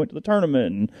times and they went to the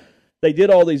tournament and they did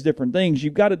all these different things.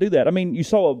 You've got to do that. I mean, you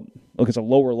saw, it's a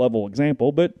lower level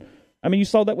example, but I mean, you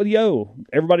saw that with Yo.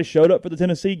 Everybody showed up for the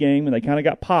Tennessee game and they kind of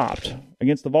got popped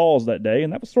against the Vols that day,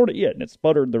 and that was sort of it. And it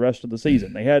sputtered the rest of the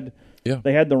season. They had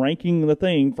the ranking of the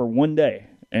thing for one day,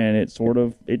 and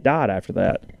it died after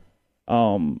that.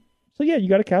 So yeah, you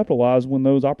got to capitalize when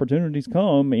those opportunities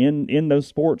come in those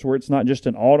sports where it's not just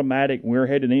an automatic, we're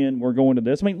headed in, we're going to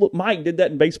this. I mean, look, Mike did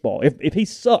that in baseball. If he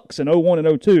sucks in 01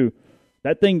 and 02,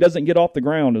 that thing doesn't get off the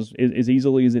ground as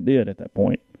easily as it did at that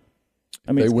point.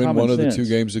 I mean, they win one sense. of the 2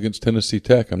 games against Tennessee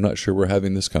Tech. I'm not sure we're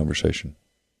having this conversation.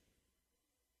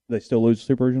 They still lose the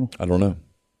Super Regional? I don't know.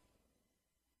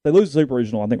 They lose the Super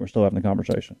Regional, I think we're still having the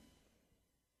conversation.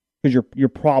 Because your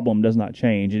problem does not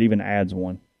change. It even adds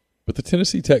one. But the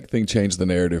Tennessee Tech thing changed the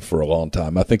narrative for a long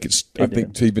time. I think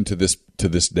even to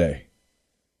this day.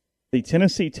 The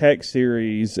Tennessee Tech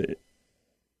series, I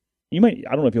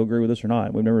don't know if you'll agree with this or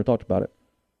not. We've never talked about it.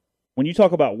 When you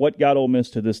talk about what got Ole Miss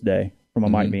to this day, from a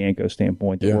Mike Bianco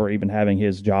standpoint, that we're even having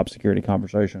his job security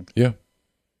conversation. Yeah.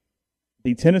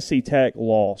 The Tennessee Tech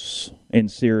loss in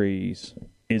series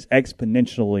is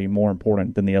exponentially more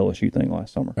important than the LSU thing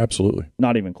last summer. Absolutely.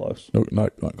 Not even close. No,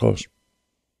 not close.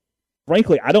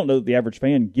 Frankly, I don't know that the average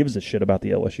fan gives a shit about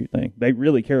the LSU thing. They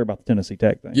really care about the Tennessee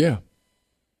Tech thing. Yeah.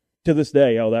 To this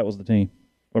day, that was the team.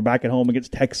 We're back at home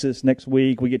against Texas next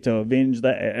week. We get to avenge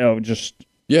that.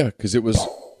 Yeah, because it was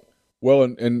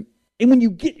and when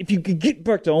if you could get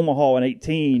back to Omaha in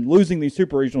 18, losing these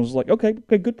super regionals is like, okay,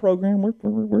 good program.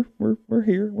 We're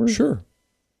here. We're sure.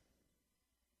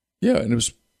 Yeah, and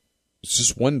it's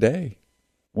just one day.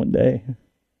 One day.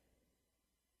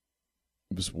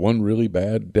 It was one really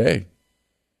bad day.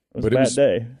 It was a bad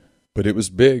day. But it was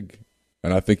big,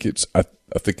 and I think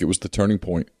it was the turning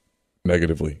point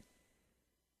negatively.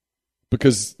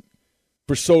 Because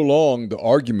for so long, the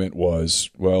argument was,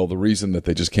 well, the reason that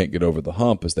they just can't get over the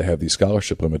hump is they have these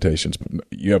scholarship limitations. But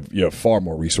you have far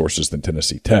more resources than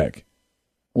Tennessee Tech.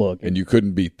 Look, and you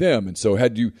couldn't beat them. And so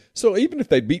even if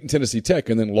they'd beaten Tennessee Tech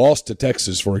and then lost to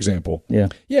Texas, for example,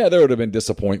 yeah, there would have been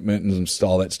disappointment and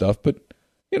all that stuff. But,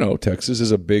 Texas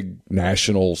is a big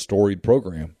national storied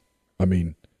program. I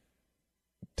mean,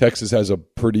 Texas has a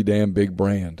pretty damn big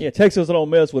brand. Yeah, Texas and Ole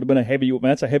Miss would have been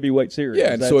that's a heavyweight series.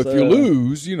 Yeah, and so if you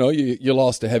lose, you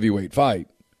lost a heavyweight fight.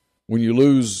 When you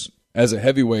lose as a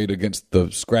heavyweight against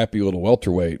the scrappy little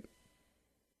welterweight,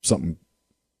 something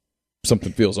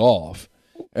feels off.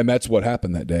 And that's what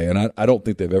happened that day, and I don't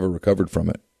think they've ever recovered from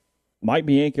it. Mike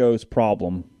Bianco's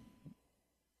problem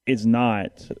is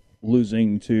not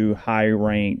losing to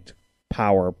high-ranked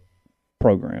power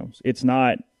programs. It's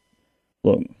not –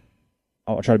 look,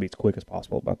 I'll try to be as quick as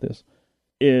possible about this.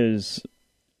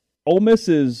 Ole Miss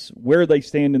is where they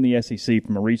stand in the SEC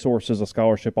from a resources, a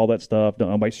scholarship, all that stuff.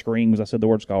 Nobody screams. I said the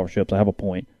word scholarships. I have a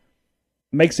point.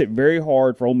 Makes it very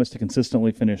hard for Ole Miss to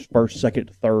consistently finish first,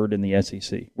 second, third in the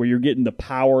SEC, where you're getting the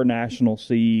power national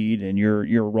seed and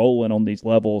you're rolling on these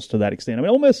levels to that extent. I mean,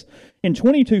 Ole Miss, in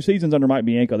 22 seasons under Mike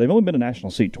Bianco, they've only been a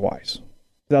national seed twice,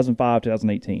 2005,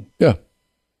 2018. Yeah.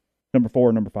 Number 4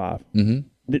 and number 5. Mm-hmm.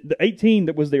 The 18,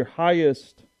 that was their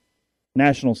highest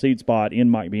national seed spot in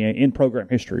Mike Bianco, in program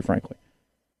history, frankly.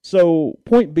 So,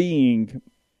 point being,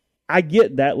 I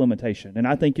get that limitation, and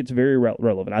I think it's very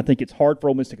relevant. I think it's hard for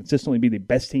Ole Miss to consistently be the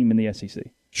best team in the SEC.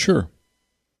 Sure.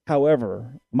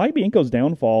 However, Mike Bianco's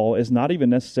downfall is not even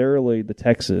necessarily the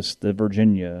Texas, the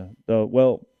Virginia.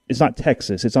 It's not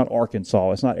Texas. It's not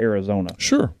Arkansas. It's not Arizona.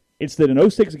 Sure. It's that in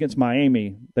 06 against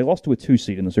Miami, they lost to a 2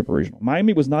 seed in the Super Regional.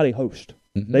 Miami was not a host.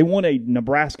 Mm-hmm. They won a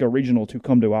Nebraska Regional to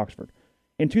come to Oxford.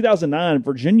 In 2009,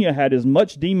 Virginia had as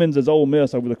much demons as Ole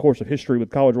Miss over the course of history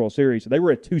with College World Series. They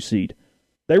were a 2 seed.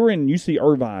 They were in UC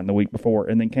Irvine the week before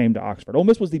and then came to Oxford. Ole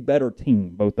Miss was the better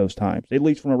team both those times, at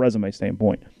least from a resume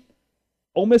standpoint.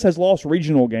 Ole Miss has lost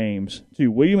regional games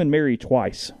to William and Mary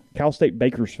twice, Cal State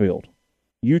Bakersfield,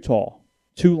 Utah,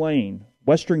 Tulane,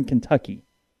 Western Kentucky.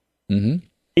 Mm-hmm.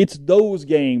 It's those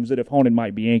games that have haunted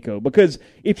Mike Bianco, because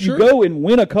if you go and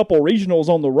win a couple regionals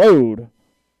on the road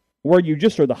where you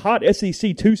just are the hot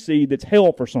SEC 2 seed that's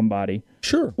hell for somebody,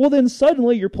 sure. Well, then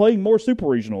suddenly you're playing more super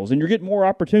regionals and you're getting more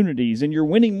opportunities and you're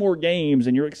winning more games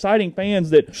and you're exciting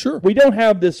fans that we don't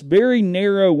have this very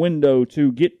narrow window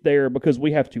to get there because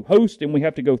we have to host and we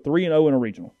have to go 3-0 in a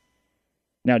regional.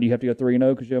 Now, do you have to go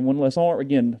 3-0 because you have one less arm?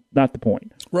 Again, not the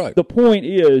point. Right. The point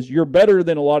is you're better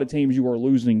than a lot of teams you are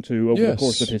losing to over the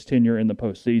course of his tenure in the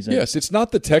postseason. Yes, it's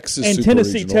not the Texas and Super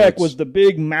Tennessee Regional. Tech was the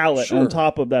big mallet on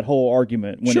top of that whole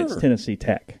argument when it's Tennessee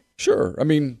Tech. Sure. I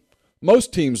mean,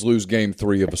 most teams lose Game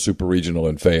 3 of a Super Regional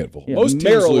in Fayetteville. Yeah, most teams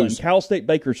Maryland, Cal State,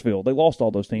 Bakersfield, they lost all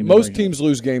those teams. Most teams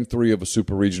lose Game 3 of a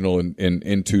Super Regional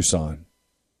in Tucson.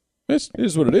 It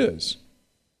is what it is.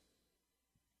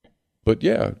 But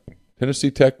yeah,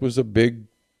 Tennessee Tech was a big.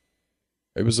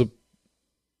 It was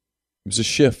a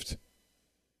shift.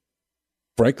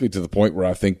 Frankly, to the point where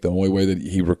I think the only way that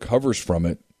he recovers from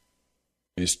it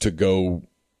is to go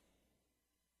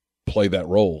play that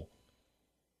role.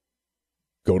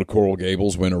 Go to Coral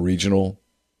Gables, win a regional.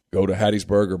 Go to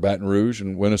Hattiesburg or Baton Rouge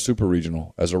and win a super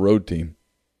regional as a road team.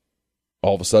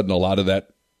 All of a sudden, a lot of that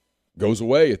goes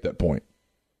away at that point.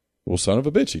 Well, son of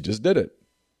a bitch, he just did it.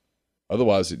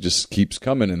 Otherwise, it just keeps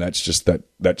coming, and that's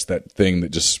that thing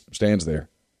that just stands there.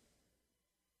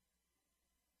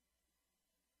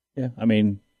 Yeah, I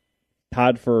mean,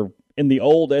 tied for in the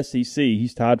old SEC,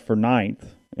 he's tied for 9th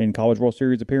in College World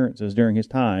Series appearances during his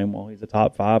time, while he's the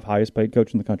top 5 highest paid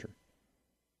coach in the country.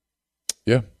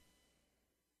 Yeah.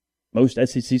 Most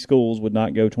SEC schools would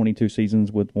not go 22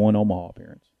 seasons with one Omaha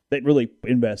appearance. They really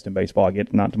invest in baseball. I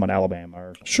get not to my Alabama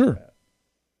or sure, like that.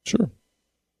 Sure.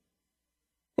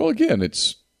 Well, again,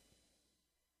 it's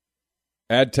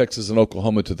add Texas and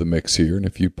Oklahoma to the mix here, and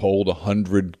if you polled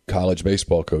 100 college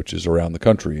baseball coaches around the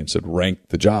country and said rank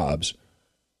the jobs,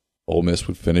 Ole Miss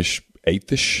would finish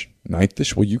 8th-ish,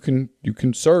 9th-ish. Well, you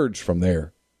can surge from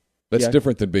there. That's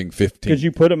different than being 15. Because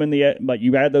you put them in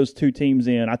you add those 2 teams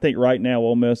in. I think right now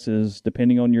Ole Miss is,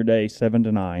 depending on your day,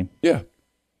 7-9. Yeah.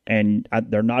 And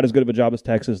they're not as good of a job as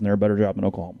Texas, and they're a better job than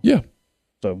Oklahoma. Yeah.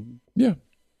 So yeah.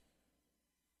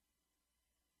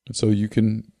 And so you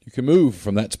can move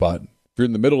from that spot. If you're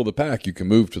in the middle of the pack, you can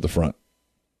move to the front.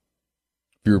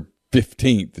 If you're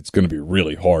 15th, it's going to be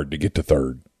really hard to get to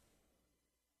 3rd.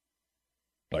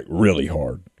 Like, really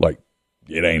hard. Like,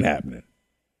 it ain't happening.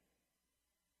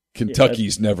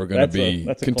 Kentucky's never going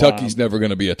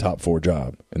to be a top 4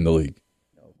 job in the league.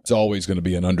 It's always going to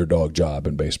be an underdog job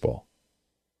in baseball.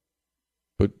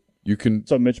 But you can.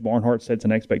 So Mitch Barnhart sets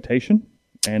an expectation,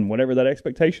 and whatever that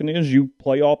expectation is, you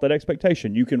play off that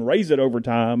expectation. You can raise it over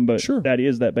time, but that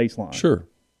is that baseline. Sure.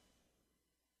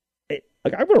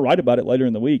 I'm going to write about it later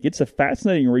in the week. It's a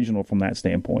fascinating regional from that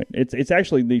standpoint. It's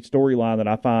actually the storyline that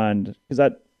I find, because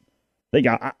I think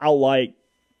I like,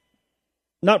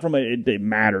 not from a it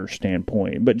matters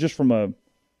standpoint, but just from a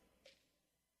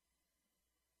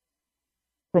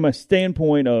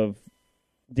standpoint of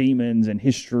demons and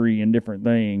history and different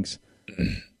things.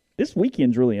 This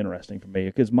weekend's really interesting for me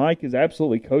because Mike is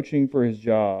absolutely coaching for his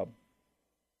job.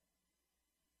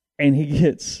 And he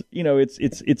gets,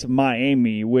 it's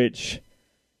Miami, which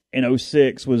in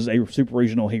 2006 was a super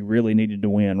regional he really needed to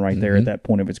win right there at that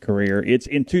point of his career. It's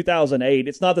in 2008.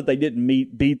 It's not that they didn't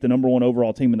beat the number one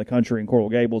overall team in the country in Coral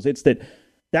Gables. It's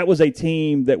that was a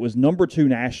team that was number 2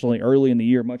 nationally early in the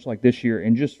year, much like this year,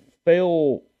 and just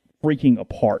fell freaking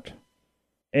apart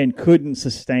and couldn't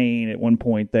sustain at one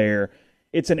point there.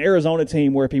 It's an Arizona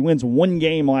team where if he wins one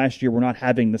game last year, we're not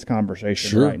having this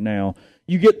conversation right now.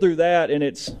 You get through that, and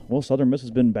it's, Southern Miss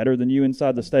has been better than you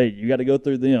inside the state. You got to go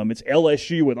through them. It's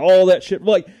LSU with all that shit.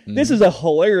 This is a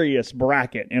hilarious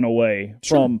bracket in a way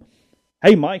from,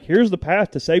 hey, Mike, here's the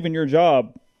path to saving your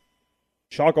job.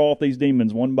 Chalk off these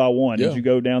demons one by one as you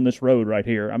go down this road right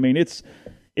here. I mean, it's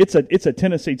a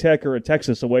Tennessee Tech or a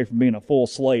Texas away from being a full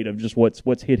slate of just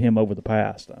what's hit him over the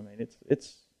past. I mean,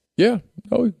 it's yeah.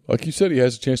 Oh, like you said, he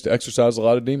has a chance to exercise a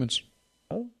lot of demons.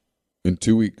 Oh, in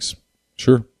 2 weeks,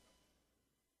 sure.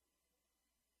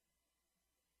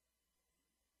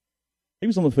 He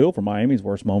was on the field for Miami's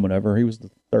worst moment ever. He was the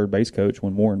third base coach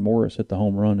when Warren Morris hit the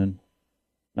home run in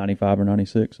 95 or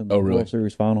 96 in the World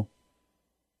Series final.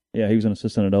 Yeah, he was an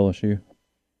assistant at LSU.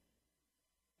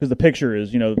 Because the picture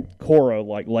is, Cora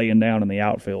laying down in the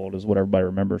outfield is what everybody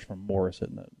remembers from Morris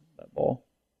hitting that ball.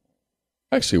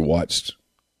 I actually watched.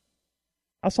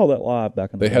 I saw that live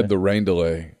back in the day. They had the rain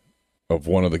delay of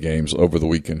one of the games over the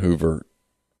week in Hoover,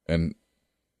 and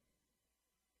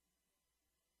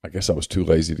I guess I was too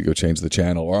lazy to go change the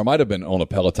channel, or I might have been on a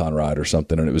Peloton ride or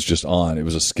something, and it was just on. It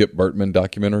was a Skip Bertman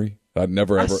documentary. I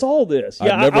saw this.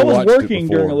 Yeah, I was working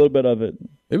during a little bit of it.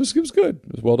 It was good.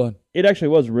 It was well done. It actually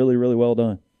was really, really well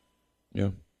done. Yeah.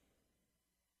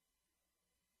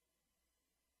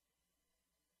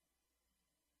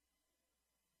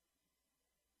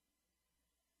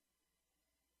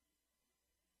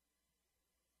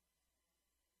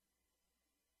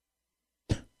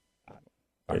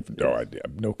 I have no idea. I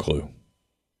have no clue.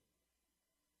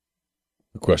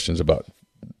 The questions about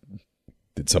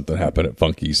did something happen at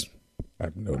Funky's? I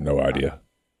have no idea.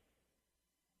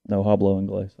 No hablo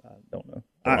inglés. I don't know.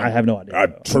 I have no idea. I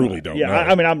truly don't know.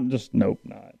 I mean, I'm just not.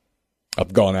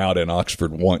 I've gone out in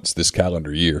Oxford once this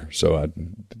calendar year, so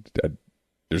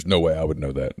there's no way I would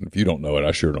know that. And if you don't know it,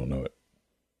 I sure don't know it.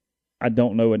 I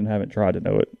don't know it and haven't tried to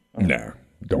know it. No,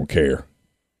 don't care.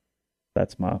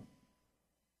 That's my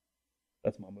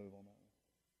move on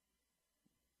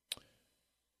that.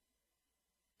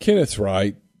 Kenneth's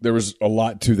right. There was a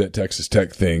lot to that Texas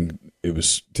Tech thing. It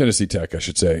was Tennessee Tech, I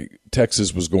should say.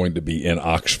 Texas was going to be in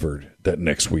Oxford that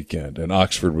next weekend, and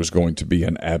Oxford was going to be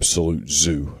an absolute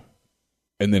zoo.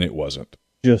 And then it wasn't.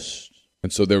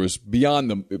 And so there was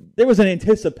there was an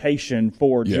anticipation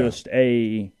for just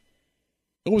a...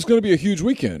 It was going to be a huge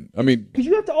weekend. I mean... Because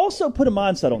you have to also put a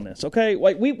mindset on this, okay?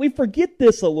 Like, we forget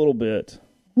this a little bit.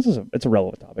 It's a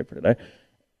relevant topic for today.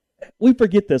 We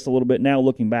forget this a little bit now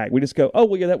looking back. We just go, oh,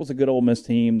 well, yeah, that was a good Ole Miss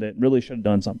team that really should have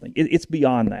done something. It's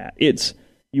beyond that. It's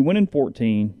you win in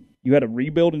 14, you had a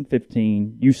rebuild in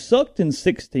 15, you sucked in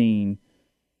 16,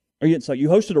 so you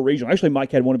hosted a regional. Actually,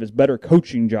 Mike had one of his better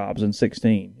coaching jobs in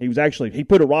 16. He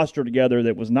put a roster together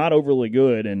that was not overly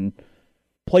good and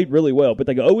played really well, but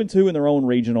they go 0-2 in their own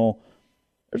regional.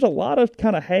 There's a lot of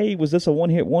kind of, hey, was this a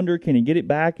one-hit wonder? Can he get it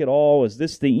back at all? Is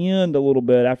this the end a little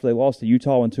bit after they lost to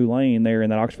Utah and Tulane there in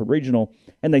that Oxford Regional?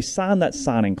 And they signed that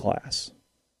signing class.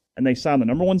 And they signed the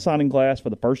number one signing class for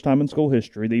the first time in school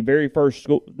history, the very first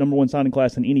number one signing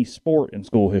class in any sport in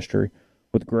school history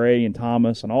with Gray and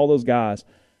Thomas and all those guys.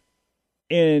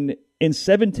 And in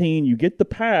 17, you get the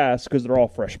pass because they're all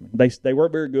freshmen. They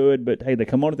weren't very good, but, hey, they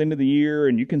come on at the end of the year,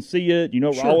 and you can see it.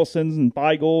 Sure. Rollison's and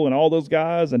Feigl and all those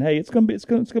guys, and, hey, it's gonna be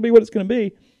what it's going to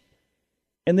be.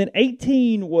 And then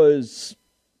 18 was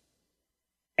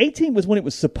when it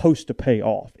was supposed to pay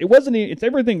off. It wasn't. It's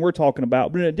everything we're talking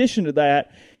about, but in addition to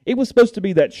that, it was supposed to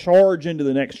be that charge into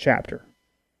the next chapter.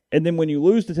 And then when you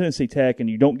lose to Tennessee Tech and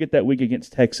you don't get that week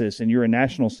against Texas and you're a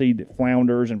national seed that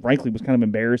flounders and frankly was kind of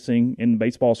embarrassing in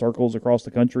baseball circles across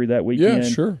the country that weekend. Yeah,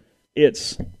 sure.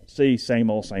 It's, same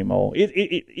old.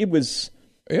 It was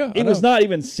not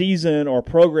even season or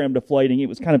program deflating. It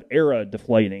was kind of era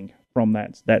deflating from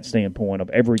that standpoint of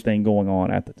everything going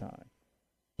on at the time.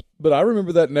 But I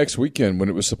remember that next weekend when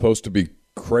it was supposed to be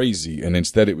crazy, and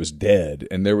instead it was dead.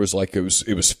 And there was like it was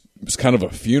kind of a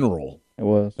funeral. It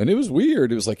was, and it was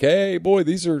weird. It was like, hey, boy,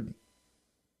 these are.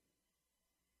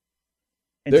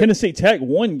 And Tennessee Tech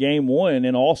won game 1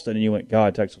 in Austin, and you went,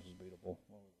 God, Texas was beatable.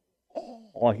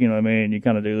 Like, you know what I mean? You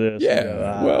kind of do this. Yeah,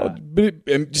 go, well,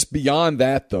 and just beyond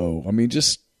that, though, I mean,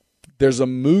 just there's a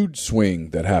mood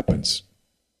swing that happens.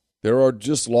 There are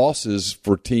just losses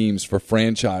for teams, for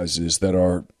franchises that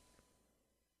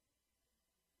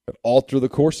alter the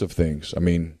course of things. I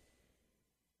mean,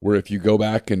 where if you go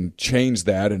back and change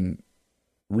that and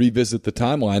revisit the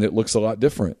timeline, it looks a lot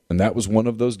different. And that was one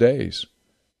of those days.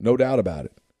 No doubt about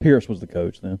it. Pierce was the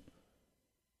coach then.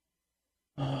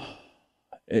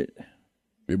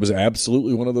 It was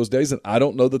absolutely one of those days, and I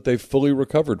don't know that they've fully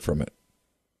recovered from it.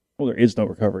 Well, there is no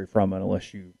recovery from it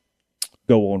unless you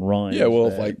go on runs. Yeah, well,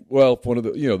 if one of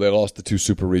the, they lost the 2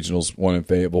 super regionals, one in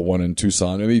Fayetteville, one in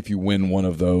Tucson. I mean, if you win one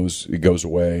of those, it goes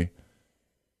away.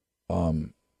 But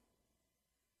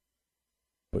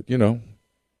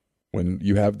when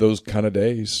you have those kind of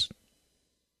days,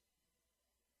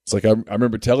 it's like I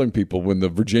remember telling people when the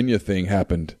Virginia thing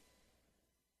happened,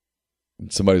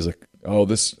 and somebody's like, "Oh,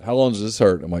 how long does this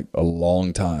hurt?" I'm like, "A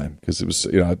long time," because it was,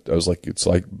 I was like, it's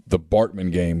like the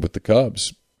Bartman game with the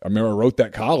Cubs. I remember I wrote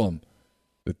that column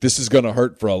that this is going to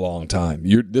hurt for a long time.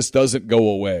 This doesn't go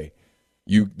away.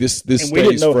 This and we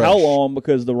didn't know fresh. How long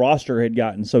because the roster had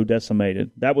gotten so decimated.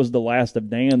 That was the last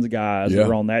of Dan's guys that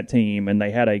were on that team, and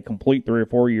they had a complete 3 or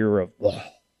 4 year of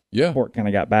before it kind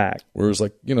of got back. Where it was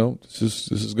like,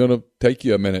 this is going to take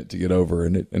you a minute to get over,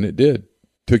 and it did.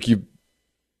 Took you.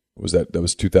 That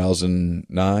was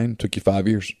 2009. Took you 5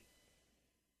 years.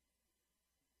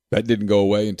 That didn't go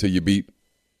away until you beat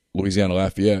Louisiana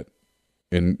Lafayette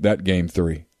in that game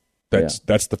 3.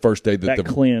 That's the first day that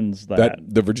cleansed that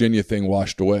the Virginia thing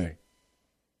washed away.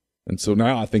 And so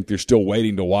now I think they're still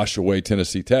waiting to wash away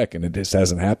Tennessee Tech, and it just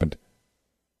hasn't happened.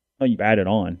 Oh, you've added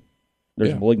on.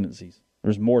 There's malignancies.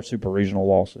 There's more super regional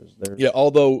losses.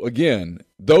 Although, again,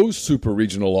 those super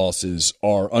regional losses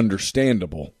are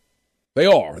understandable. They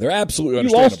are. They're absolutely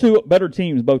understandable. You lost to better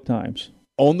teams both times.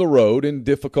 On the road in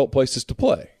difficult places to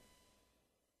play.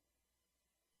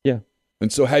 Yeah.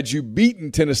 And so had you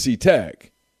beaten Tennessee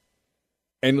Tech,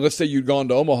 and let's say you'd gone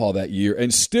to Omaha that year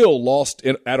and still lost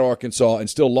at Arkansas and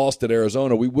still lost at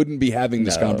Arizona, we wouldn't be having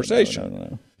this conversation.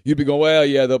 No. You'd be going, well,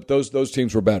 yeah, those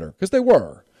teams were better. Because they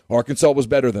were. Arkansas was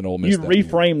better than Ole Miss. You'd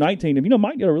reframe 19. And,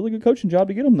 Mike did a really good coaching job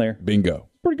to get them there. Bingo.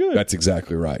 Pretty good. That's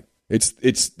exactly right.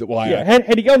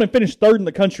 Had he gone and finished 3rd in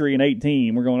the country in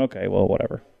 18, we're going, okay, well,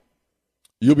 whatever.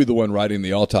 You'll be the one writing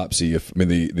the autopsy,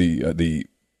 the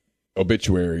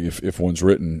obituary, if one's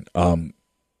written.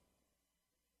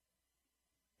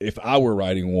 If I were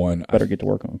writing one, better get to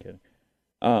work on kidding.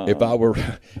 If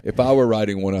I were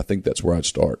writing one, I think that's where I'd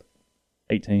start.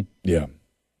 18. Yeah,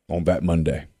 on that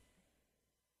Monday.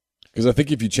 Because I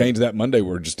think if you change that Monday,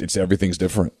 everything's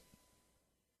different.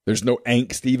 There's no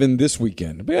angst even this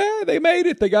weekend. Yeah, they made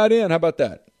it. They got in. How about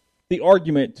that? The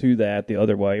argument to that the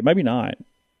other way, maybe not.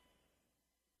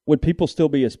 Would people still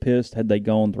be as pissed had they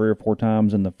gone 3 or 4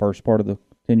 times in the first part of the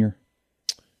tenure?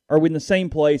 Are we in the same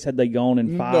place had they gone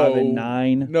in 5 and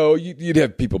 9? No, you'd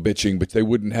have people bitching, but they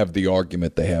wouldn't have the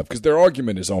argument they have because their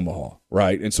argument is Omaha,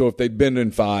 right? And so if they'd been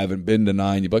in 5 and been to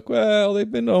 9, you'd be like, well,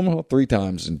 they've been to Omaha 3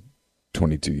 times in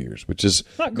 22 years, which is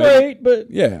not great, but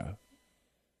yeah.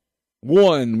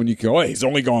 One, when you go, hey, he's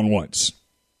only gone once.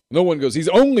 No one goes, he's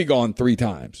only gone 3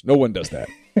 times. No one does that.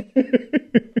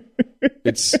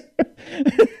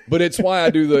 But it's why I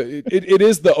do it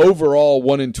is the overall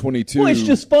 1 in 22. Well, it's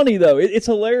just funny, though. It's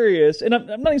hilarious. And I'm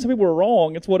not saying some people are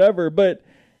wrong. It's whatever. But,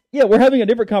 yeah, we're having a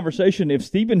different conversation. If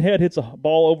Stephen Head hits a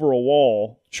ball over a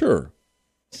wall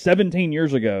 17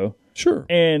 years ago,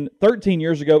 and 13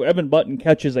 years ago, Evan Button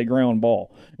catches a ground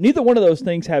ball. Neither one of those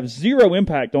things have zero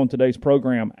impact on today's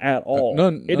program at all.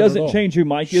 None it doesn't change who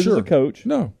Mike is as a coach.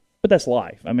 No. But that's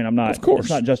life. I mean, of course. It's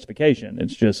not justification.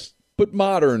 It's just. But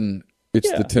modern. It's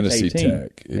the Tennessee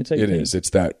Tech. It is. It's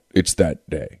that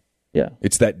day. Yeah.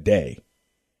 It's that day.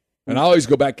 And I always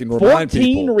go back and remind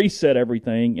people. 14 reset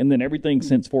everything, and then everything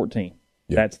since 14.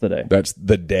 Yeah. That's the day. That's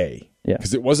the day. Yeah.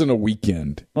 Because it wasn't a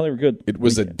weekend. Well, they were good. It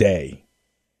was a day.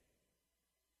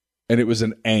 And it was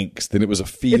an angst, and it was a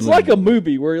feeling. It's like a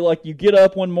movie where you get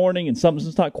up one morning and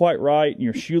something's not quite right, and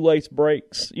your shoelace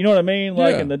breaks. You know what I mean?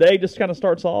 And the day just kind of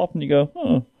starts off, and you go,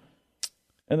 huh.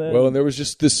 And then, and there was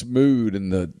just this mood in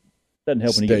the doesn't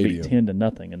help stadium. When you get beat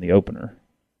 10-0 in the opener.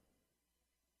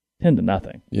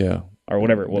 10-0. Yeah. Or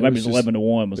whatever. Well, maybe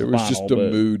 11-1 was the final. There was just a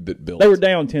mood that built. They were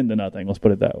down 10-0. Let's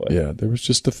put it that way. Yeah, there was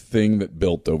just a thing that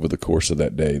built over the course of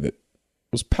that day that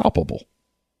was palpable.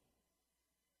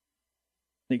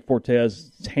 Nick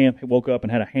Fortes woke up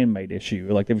and had a handmade issue.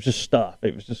 Like, it was just stuff.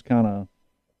 It was just kind of,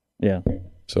 yeah.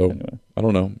 So, anyway. I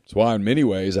don't know. It's why in many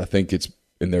ways I think it's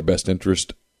in their best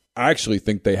interest. I actually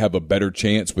think they have a better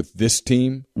chance with this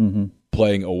team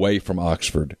playing away from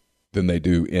Oxford than they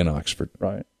do in Oxford.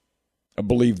 Right. I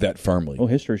believe that firmly. Well,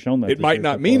 history's shown that. It might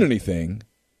not mean anything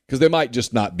because they might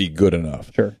just not be good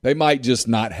enough. Sure. They might just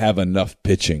not have enough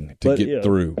pitching to get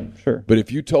through. Sure. But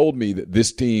if you told me that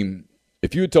this team,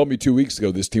 if you had told me 2 weeks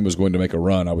ago this team was going to make a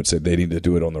run, I would say they need to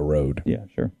do it on the road. Yeah,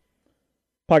 sure.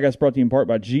 Podcast brought to you in part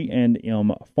by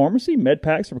G&M Pharmacy. Med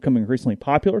packs are becoming increasingly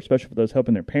popular, especially for those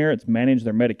helping their parents manage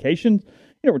their medications.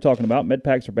 You know what we're talking about. Med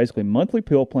packs are basically monthly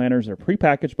pill planners that are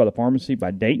prepackaged by the pharmacy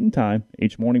by date and time.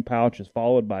 Each morning pouch is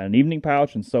followed by an evening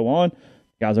pouch and so on.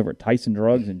 Guys over at Tyson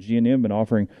Drugs and G&M have been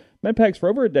offering med packs for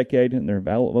over a decade, and they're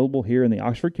available here in the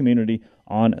Oxford community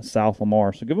on South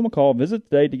Lamar. So give them a call.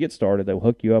 Visit today to get started. They'll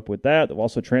hook you up with that. They'll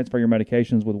also transfer your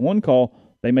medications with one call.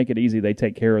 They make it easy. They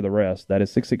take care of the rest. That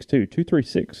is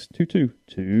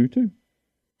 662-236-2222.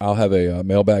 I'll have a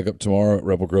mailbag up tomorrow at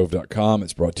rebelgrove.com.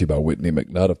 It's brought to you by Whitney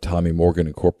McNutt of Tommy Morgan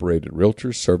Incorporated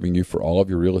Realtors, serving you for all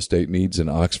of your real estate needs in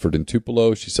Oxford and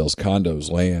Tupelo. She sells condos,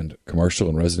 land, commercial,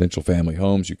 and residential family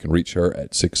homes. You can reach her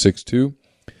at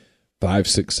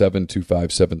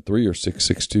 662-567-2573 or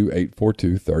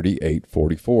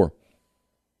 662-842-3844.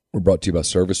 We're brought to you by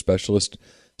Service Specialist,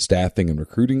 staffing and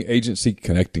recruiting agency,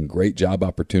 connecting great job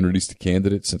opportunities to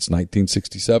candidates since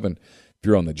 1967. If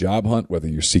you're on the job hunt, whether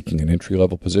you're seeking an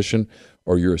entry-level position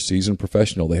or you're a seasoned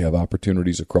professional, they have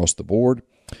opportunities across the board.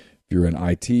 If you're in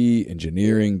IT,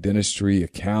 engineering, dentistry,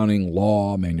 accounting,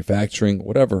 law, manufacturing,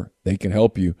 whatever, they can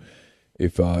help you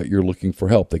if you're looking for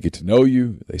help. They get to know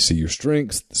you. They see your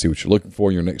strengths, see what you're looking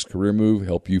for in your next career move,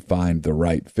 help you find the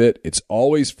right fit. It's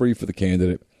always free for the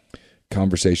candidate.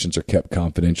 Conversations are kept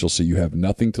confidential, so you have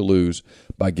nothing to lose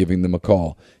by giving them a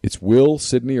call. It's Will,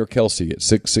 Sydney, or Kelsey at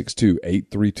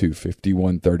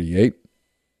 662-832-5138.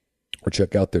 Or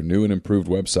check out their new and improved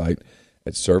website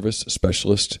at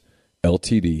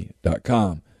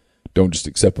servicespecialistltd.com. Don't just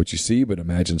accept what you see, but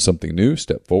imagine something new.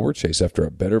 Step forward, chase after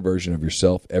a better version of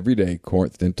yourself. Every day,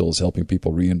 Corinth Dental is helping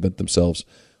people reinvent themselves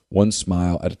one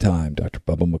smile at a time. Dr.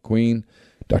 Bubba McQueen,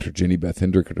 Dr. Jenny Beth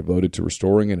Hendrick are devoted to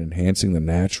restoring and enhancing the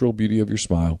natural beauty of your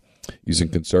smile using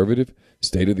conservative,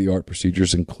 state-of-the-art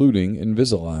procedures, including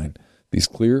Invisalign. These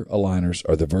clear aligners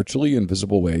are the virtually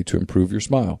invisible way to improve your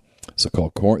smile. So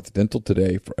call Corinth Dental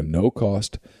today for a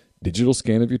no-cost digital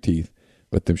scan of your teeth.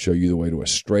 Let them show you the way to a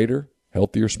straighter,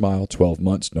 healthier smile. 12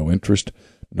 months, no interest,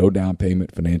 no down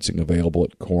payment, financing available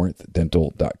at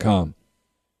corinthdental.com.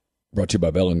 Brought to you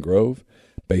by Bell & Grove.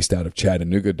 Based out of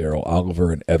Chattanooga, Daryl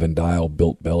Oliver and Evan Dial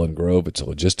built Bell & Grove. It's a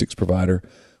logistics provider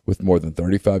with more than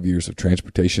 35 years of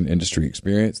transportation industry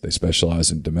experience. They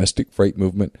specialize in domestic freight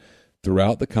movement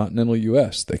throughout the continental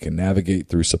U.S. They can navigate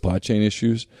through supply chain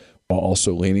issues while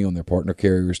also leaning on their partner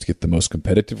carriers to get the most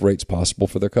competitive rates possible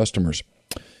for their customers.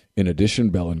 In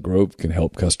addition, Bell & Grove can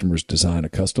help customers design a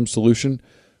custom solution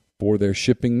for their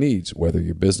shipping needs. Whether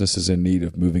your business is in need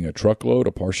of moving a truckload,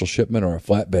 a partial shipment, or a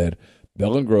flatbed,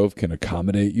 Bell & Grove can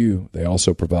accommodate you. They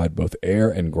also provide both air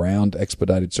and ground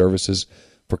expedited services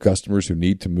for customers who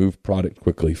need to move product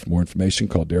quickly. For more information,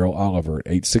 call Daryl Oliver at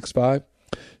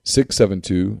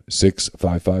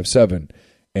 865-672-6557.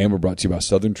 And we're brought to you by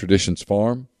Southern Traditions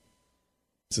Farm.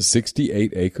 It's a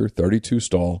 68-acre,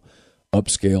 32-stall,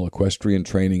 upscale equestrian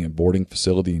training and boarding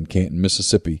facility in Canton,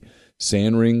 Mississippi.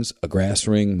 Sand rings, a grass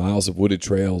ring, miles of wooded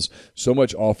trails, so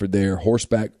much offered there.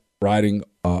 Horseback riding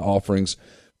offerings,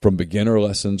 from beginner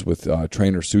lessons with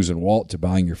trainer Susan Walt to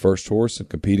buying your first horse and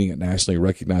competing at nationally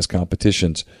recognized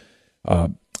competitions.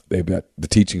 They've got the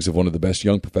teachings of one of the best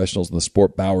young professionals in the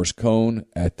sport, Bowers Cone,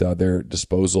 at their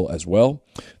disposal as well.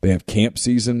 They have camp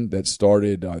season that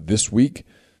started this week,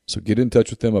 so get in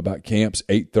touch with them about camps,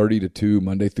 8:30 to 2,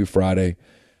 Monday through Friday,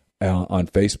 on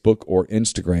Facebook or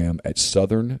Instagram at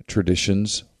Southern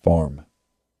Traditions Farm.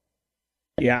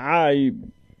 Yeah,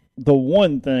 the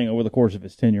one thing over the course of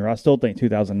his tenure, I still think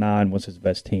 2009 was his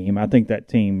best team. I think that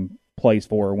team plays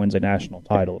for or wins a national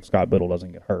title if Scott Biddle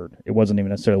doesn't get hurt. It wasn't even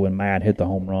necessarily when Matt hit the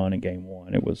home run in Game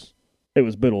 1. It was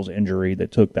Biddle's injury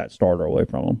that took that starter away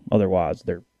from him. Otherwise,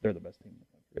 they're the best team in the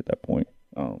country at that point.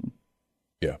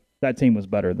 Yeah, that team was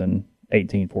better than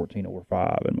 18-14 over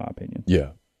 5, in my opinion.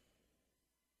 Yeah.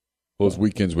 Well, those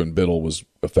weekends when Biddle was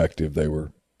effective, they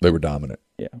were dominant.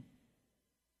 Yeah.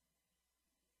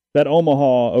 That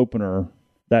Omaha opener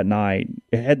that night,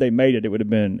 had they made it, it would have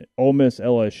been Ole Miss,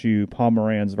 LSU,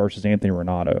 Pomeranz versus Anthony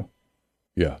Renato.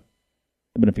 Yeah. There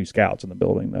have been a few scouts in the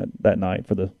building that night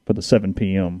for the 7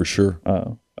 p.m. For sure.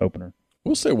 Opener.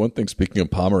 We'll say one thing, speaking of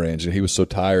Pomeranz, and he was so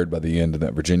tired by the end of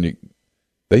that Virginia.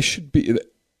 They should be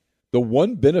 – the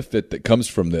one benefit that comes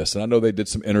from this, and I know they did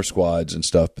some inter squads and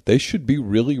stuff, but they should be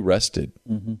really rested.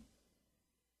 Mm-hmm.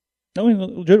 I mean,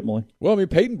 legitimately. Well, I mean,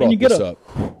 Peyton brought this up.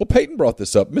 Well, Peyton brought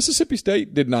this up. Mississippi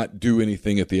State did not do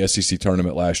anything at the SEC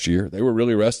tournament last year. They were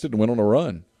really rested and went on a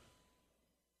run.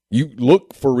 You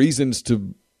look for reasons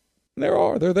to –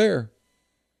 they're there.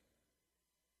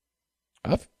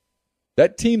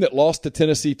 That team that lost to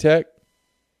Tennessee Tech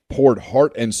poured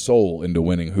heart and soul into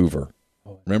winning Hoover.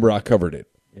 Remember, I covered it.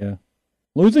 Yeah.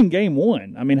 Losing game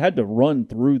one, I mean, had to run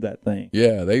through that thing.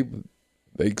 Yeah, they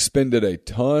expended a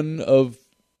ton of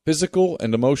physical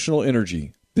and emotional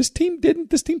energy. This team didn't.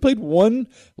 This team played one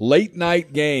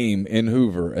late-night game in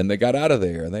Hoover, and they got out of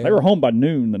there. They were home by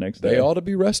noon the next day. They ought to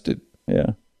be rested.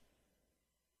 Yeah.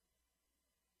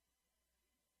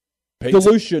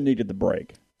 Delucia needed the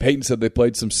break. Peyton said they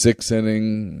played some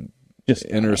six-inning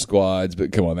inter squads,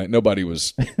 but come on, nobody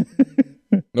was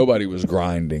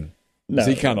grinding. No.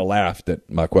 He kind of laughed at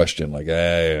my question, like,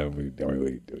 "Hey,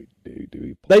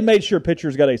 They made sure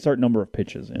pitchers got a certain number of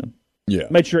pitches in. Yeah,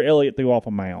 made sure Elliott threw off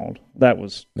a mound. That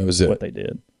was what they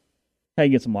did. Hey,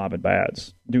 get some live at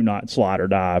bats. Do not slide or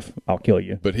dive. I'll kill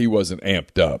you. But he wasn't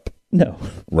amped up. No.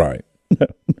 Right.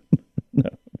 No.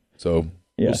 So.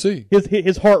 Yeah. We'll see.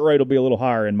 His heart rate will be a little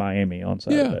higher in Miami on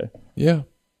Saturday. Yeah.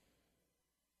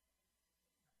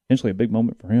 Potentially a big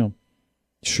moment for him.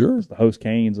 Sure. As the host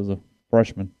Canes as a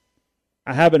freshman.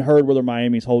 I haven't heard whether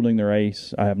Miami's holding their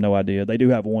ace. I have no idea. They do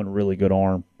have one really good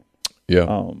arm. Yeah.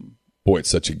 Boy, it's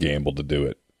such a gamble to do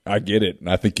it. I get it, and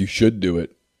I think you should do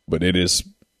it, but it's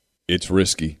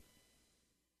risky.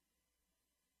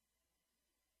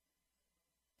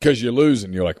 Because you lose,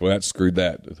 and you're like, well, that screwed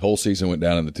that. The whole season went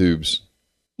down in the tubes.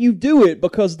 You do it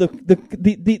because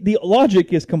the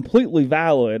logic is completely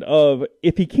valid of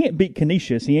if he can't beat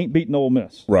Canisius, he ain't beating Ole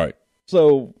Miss. Right.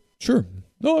 So sure.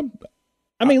 No,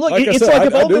 I mean, look, it's like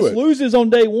if Ole Miss loses on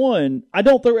day one, I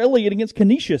don't throw Elliott against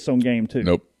Canisius on game two.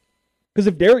 Nope. Because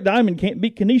if Derek Diamond can't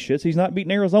beat Canisius, he's not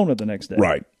beating Arizona the next day.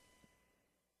 Right.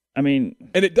 I mean,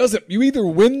 and it doesn't. You either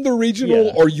win the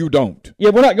regional or you don't. Yeah,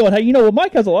 we're not going. Hey,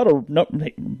 Mike has a lot of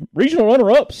regional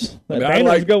runner-ups.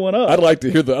 Banner's going up. I'd like to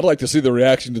hear I'd like to see the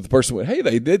reaction to the person. Who, hey,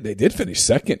 they did finish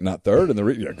second, not third, in the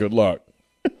yeah. Good luck.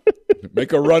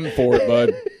 Make a run for it,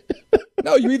 bud.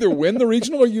 No, you either win the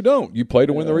regional or you don't. You play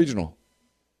to win the regional.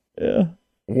 Yeah.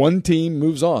 One team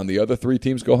moves on. The other three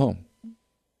teams go home.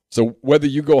 So whether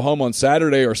you go home on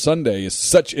Saturday or Sunday is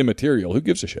such immaterial. Who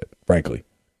gives a shit, frankly?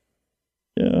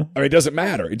 Yeah. I mean, it doesn't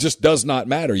matter. It just does not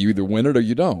matter. You either win it or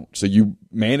you don't. So you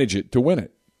manage it to win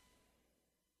it.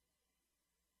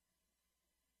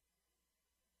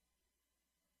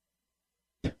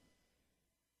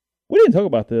 We didn't talk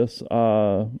about this.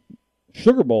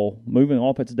 Sugar Bowl moving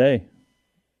off its day.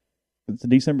 It's a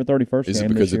December 31st game. Is it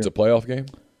because it's a playoff game?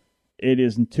 It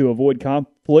is to avoid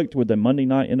conflict with the Monday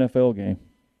night NFL game.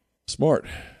 Smart.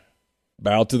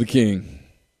 Bow to the king.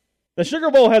 The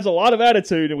Sugar Bowl has a lot of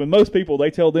attitude, and with most people,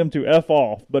 they tell them to F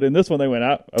off. But in this one, they went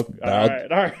out. Okay,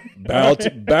 all right.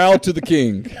 Bow to the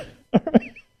king.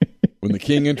 Right. When the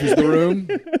king enters the room,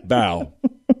 bow.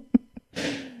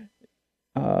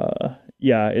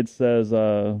 Yeah, it says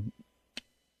that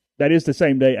is the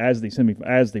same day as the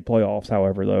playoffs.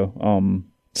 However, though,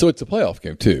 so it's a playoff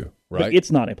game too, right?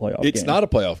 It's not a playoff. It's not a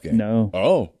playoff game. No.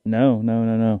 Oh.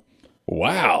 No.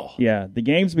 Wow. Yeah, the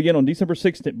games begin on December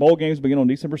 16th. Bowl games begin on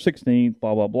December 16th,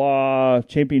 blah, blah, blah.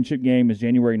 Championship game is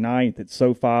January 9th at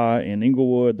SoFi in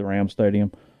Inglewood, the Ram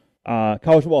Stadium.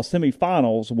 College football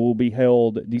semifinals will be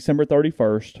held December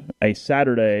 31st, a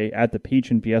Saturday at the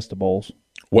Peach and Fiesta Bowls.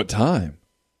 What time?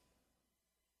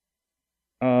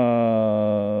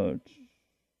 Because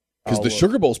the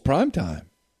Sugar Bowl's prime time.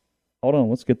 Hold on,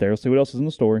 let's get there. Let's see what else is in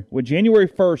the story. With January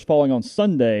 1st falling on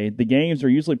Sunday, the games are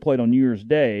usually played on New Year's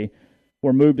Day,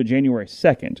 were moved to January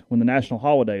 2nd, when the national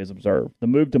holiday is observed. The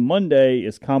move to Monday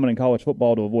is common in college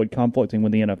football to avoid conflicting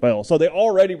with the NFL. So they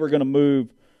already were going to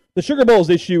move. The Sugar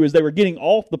Bowl's issue is they were getting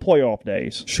off the playoff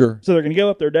days. Sure. So they're going to give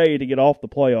up their day to get off the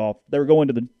playoff. They were going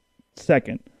to the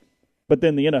 2nd. But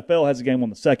then the NFL has a game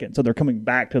on the 2nd, so they're coming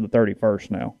back to the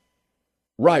 31st now.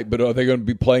 Right, but are they going to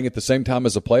be playing at the same time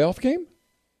as a playoff game?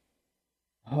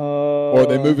 Or are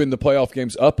they moving the playoff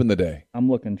games up in the day? I'm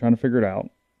looking, trying to figure it out.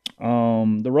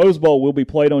 The Rose Bowl will be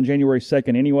played on January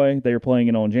 2nd anyway. They are playing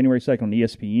it on January 2nd on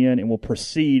ESPN and will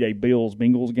precede a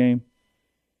Bills-Bengals game.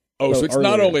 Oh, so it's earlier.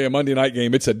 Not only a Monday night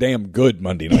game, it's a damn good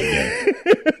Monday night game.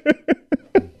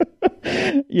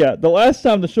 Yeah, the last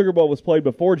time the Sugar Bowl was played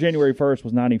before January 1st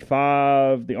was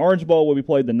 95. The Orange Bowl will be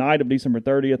played the night of December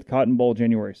 30th. Cotton Bowl,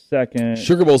 January 2nd.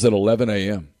 Sugar Bowl's at 11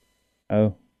 a.m.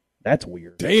 Oh, that's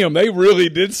weird. Damn, they really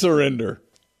did surrender.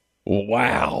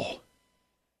 Wow.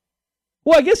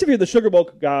 Well, I guess if you're the Sugar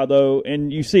Bowl guy, though,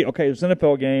 and you see, okay, it's an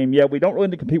NFL game. Yeah, we don't really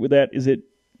need to compete with that. Is it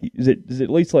at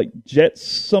least like Jets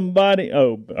somebody?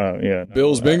 Yeah.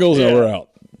 Bills, Bengals, and we're out.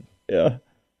 Yeah.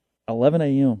 11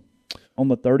 a.m. on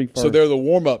the 31st. So they're the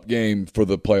warm-up game for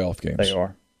the playoff games. They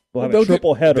are. We'll have a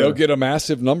triple header. They'll get a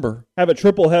massive number. Have a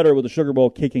triple header with the Sugar Bowl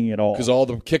kicking it off. Because all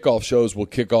the kickoff shows will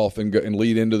kick off and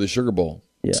lead into the Sugar Bowl.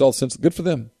 Yeah. It's all sense. Good for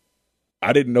them.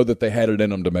 I didn't know that they had it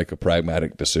in them to make a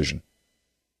pragmatic decision.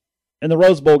 And the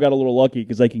Rose Bowl got a little lucky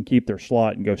because they can keep their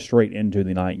slot and go straight into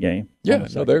the night game. Yeah,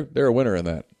 no, they're a winner in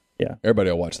that. Yeah.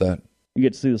 Everybody will watch that. You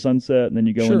get to see the sunset, and then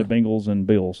you go into Bengals and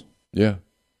Bills. Yeah.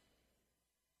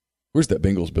 Where's that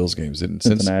Bengals-Bills game? Is it in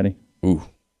Cincinnati? Ooh.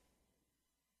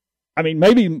 I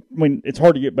mean, it's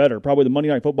hard to get better. Probably the Monday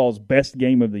Night Football's best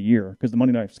game of the year because the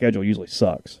Monday Night schedule usually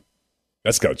sucks.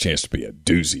 That's got a chance to be a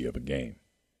doozy of a game.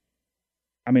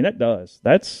 I mean, that does.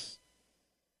 That's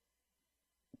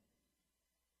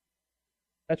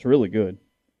really good.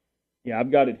 Yeah,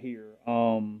 I've got it here.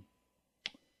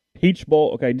 Peach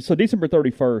Bowl. Okay, so December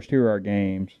 31st, here are our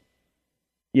games.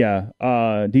 Yeah,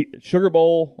 Sugar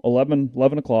Bowl, 11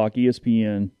 o'clock,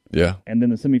 ESPN. Yeah. And then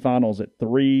the semifinals at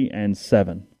 3 and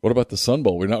 7. What about the Sun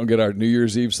Bowl? We're not going to get our New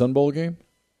Year's Eve Sun Bowl game?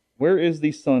 Where is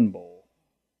the Sun Bowl?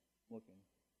 Looking.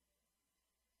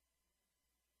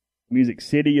 Music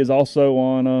City is also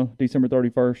on December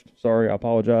 31st. Sorry, I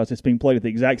apologize. It's being played at the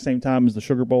exact same time as the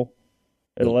Sugar Bowl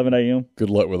at 11 a.m. Good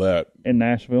luck with that. In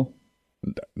Nashville.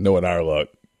 Knowing our luck.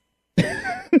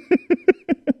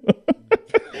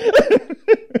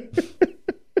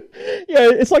 Yeah,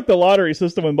 it's like the lottery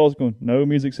system when both going, no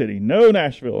Music City, no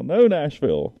Nashville, no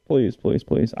Nashville. Please, please,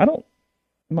 please.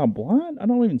 Am I blind? I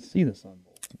don't even see the Sun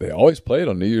Bowl. They always play it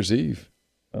on New Year's Eve.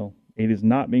 Well, it is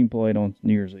not being played on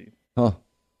New Year's Eve. Huh.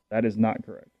 That is not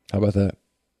correct. How about that?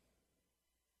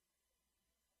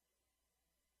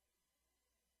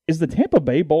 Is the Tampa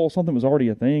Bay Bowl something that was already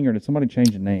a thing, or did somebody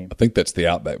change the name? I think that's the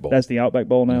Outback Bowl. That's the Outback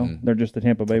Bowl now? Mm-hmm. They're just the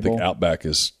Tampa Bay Bowl? I think Outback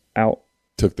is out.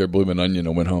 Took their blooming onion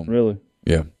and went home. Really?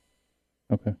 Yeah.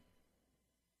 Okay.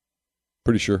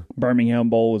 Pretty sure. Birmingham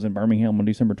Bowl is in Birmingham on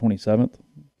December 27th.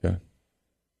 Okay.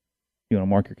 You want to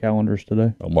mark your calendars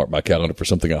today? I'll mark my calendar for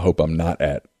something I hope I'm not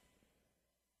at.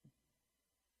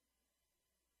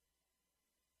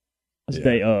 It's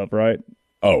day of, right?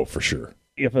 Oh, for sure.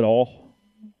 If at all.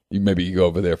 Maybe you go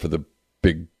over there for the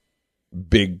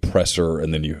big presser,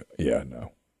 and then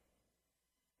no.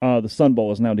 The Sun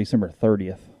Bowl is now December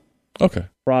 30th. Okay.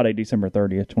 Friday, December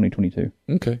 30th, 2022.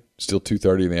 Okay. Still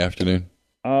 2:30 in the afternoon.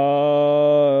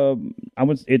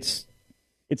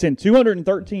 It's in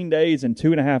 213 days and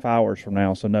 2.5 hours from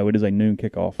now. So no, it is a noon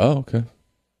kickoff. Oh, okay.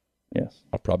 Yes.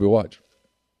 I'll probably watch.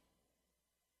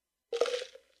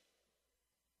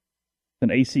 It's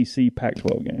an ACC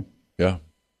Pac-12 game. Yeah.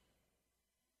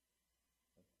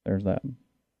 There's that.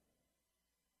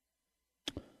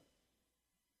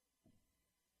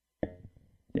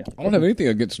 Yeah. I don't have anything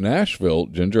against Nashville,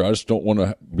 Ginger. I just don't want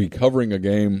to be covering a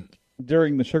game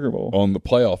during the Sugar Bowl on the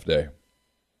playoff day.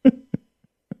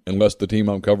 Unless the team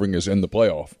I'm covering is in the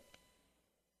playoff.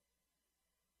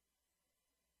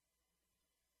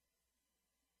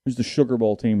 Who's the Sugar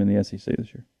Bowl team in the SEC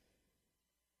this year?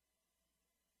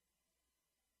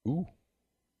 Ooh.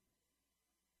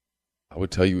 I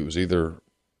would tell you it was either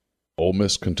Ole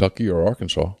Miss, Kentucky, or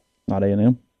Arkansas. Not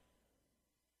A&M?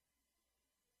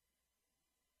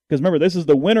 Because remember, this is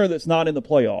the winner that's not in the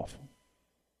playoff.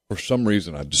 For some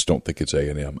reason, I just don't think it's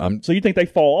A&M. So you think they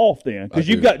fall off then? Because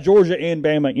you've got Georgia and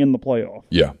Bama in the playoff.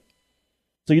 Yeah.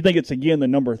 So you think it's, again, the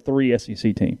number 3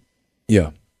 SEC team?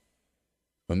 Yeah.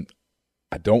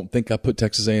 I don't think I put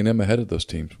Texas A&M ahead of those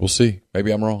teams. We'll see.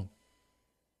 Maybe I'm wrong.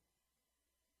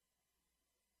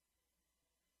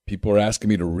 People are asking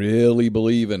me to really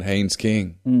believe in Haynes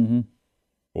King. Mm-hmm.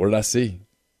 What did I see?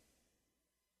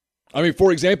 I mean,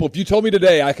 for example, if you told me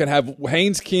today I can have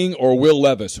Haynes King or Will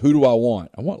Levis, who do I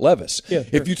want? I want Levis. Yeah, sure.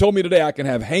 If you told me today I can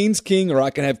have Haynes King or I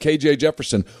can have KJ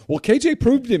Jefferson, well, KJ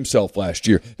proved himself last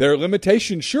year. There are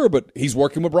limitations, sure, but he's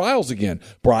working with Bryles again.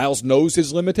 Bryles knows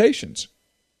his limitations.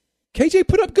 KJ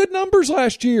put up good numbers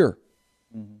last year.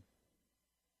 Mm-hmm.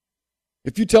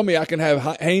 If you tell me I can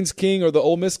have Haynes King or the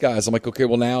Ole Miss guys, I'm like, okay,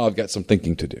 well, now I've got some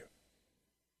thinking to do.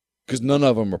 Because none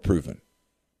of them are proven.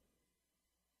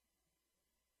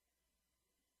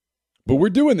 But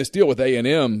we're doing this deal with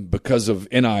A&M because of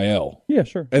NIL. Yeah,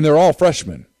 sure. And they're all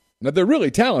freshmen. Now, they're really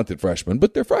talented freshmen,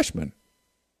 but they're freshmen.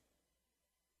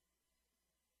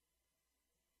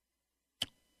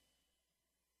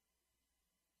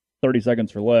 $30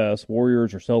 seconds or less.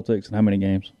 Warriors or Celtics, and how many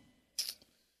games?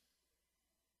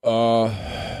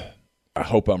 I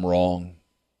hope I'm wrong.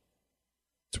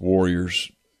 It's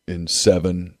Warriors in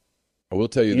 7. I will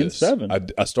tell you in this. 7?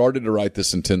 I started to write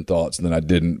this in 10 thoughts, and then I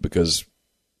didn't because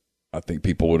I think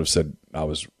people would have said I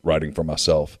was writing for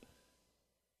myself.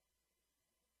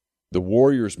 The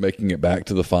Warriors making it back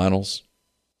to the finals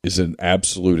is an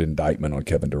absolute indictment on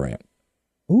Kevin Durant.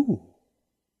 Ooh.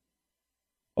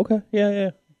 Okay. Yeah.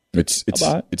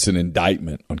 It's an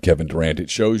indictment on Kevin Durant. It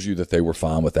shows you that they were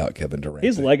fine without Kevin Durant.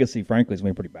 His legacy, frankly, is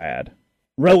going to be pretty bad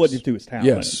relative to his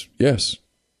talent. Yes.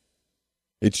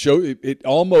 It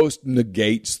almost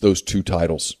negates those 2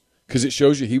 titles because it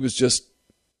shows you he was just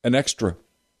an extra.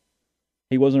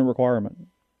 He wasn't a requirement.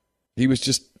 He was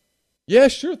just, yeah,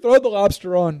 sure, throw the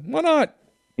lobster on. Why not?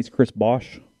 He's Chris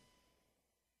Bosh.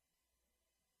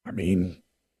 I mean,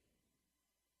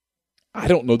 I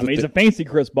don't know that he's a fancy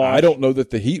Chris Bosh. I don't know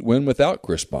that the Heat win without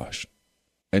Chris Bosh.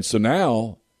 And so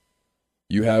now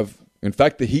you have, in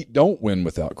fact, the Heat don't win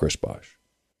without Chris Bosh.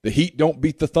 The Heat don't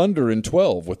beat the Thunder in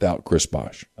 12 without Chris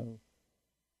Bosh. Oh.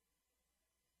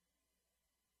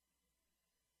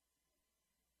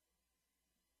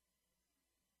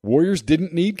 Warriors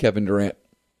didn't need Kevin Durant.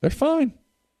 They're fine.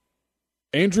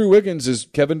 Andrew Wiggins is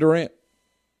Kevin Durant.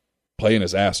 Playing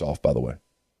his ass off, by the way.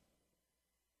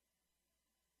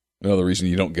 Another reason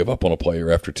you don't give up on a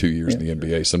player after 2 years in the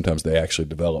NBA. Sometimes they actually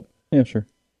develop. Yeah, sure.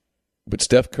 But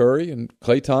Steph Curry and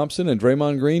Klay Thompson and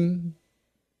Draymond Green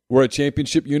were a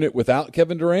championship unit without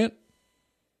Kevin Durant.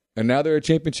 And now they're a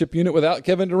championship unit without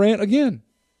Kevin Durant again.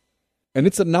 And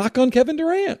it's a knock on Kevin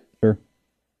Durant. Sure.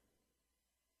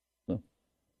 So,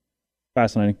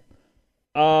 fascinating.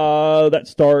 That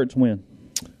starts when?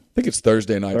 I think it's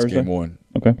Thursday night's game 1.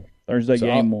 Okay. Thursday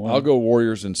game 1. I'll go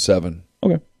Warriors in 7.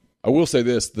 Okay. I will say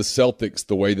this: the Celtics,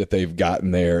 the way that they've gotten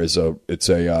there it's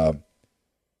the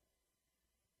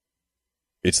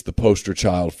poster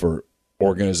child for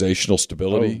organizational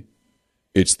stability. Oh.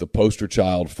 It's the poster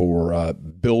child for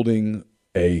building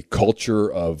a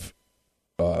culture of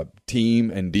team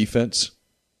and defense,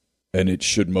 and it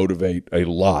should motivate a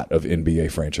lot of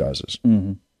NBA franchises.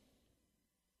 Mm-hmm.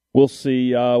 We'll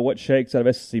see what shakes out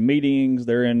of SEC meetings.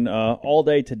 They're in all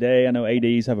day today. I know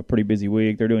ADs have a pretty busy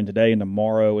week. They're doing today and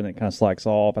tomorrow, and it kind of slacks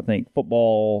off. I think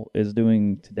football is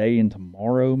doing today and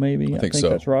tomorrow, maybe. I think so.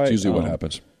 That's right. It's usually what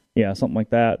happens. Yeah, something like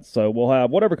that. So we'll have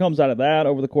whatever comes out of that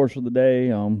over the course of the day.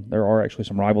 There are actually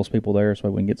some Rivals people there, so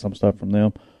we can get some stuff from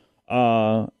them.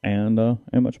 And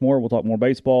much more. We'll talk more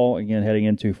baseball, again, heading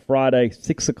into Friday,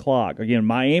 6 o'clock. Again,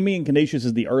 Miami and Canisius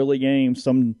is the early game.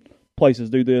 Some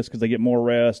places do this because they get more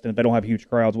rest, and if they don't have huge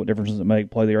crowds, what difference does it make?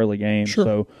 Play the early game. Sure.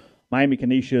 So Miami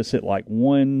Canisius at like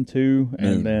 1, 2,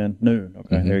 and then noon.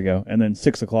 Okay, There you go. And then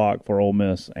 6 o'clock for Ole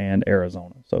Miss and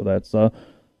Arizona. So that's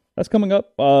coming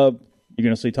up. You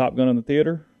going to see Top Gun in the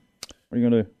theater? What are you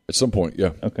going to do? At some point,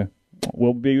 yeah. Okay.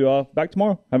 We'll be back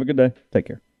tomorrow. Have a good day. Take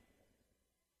care.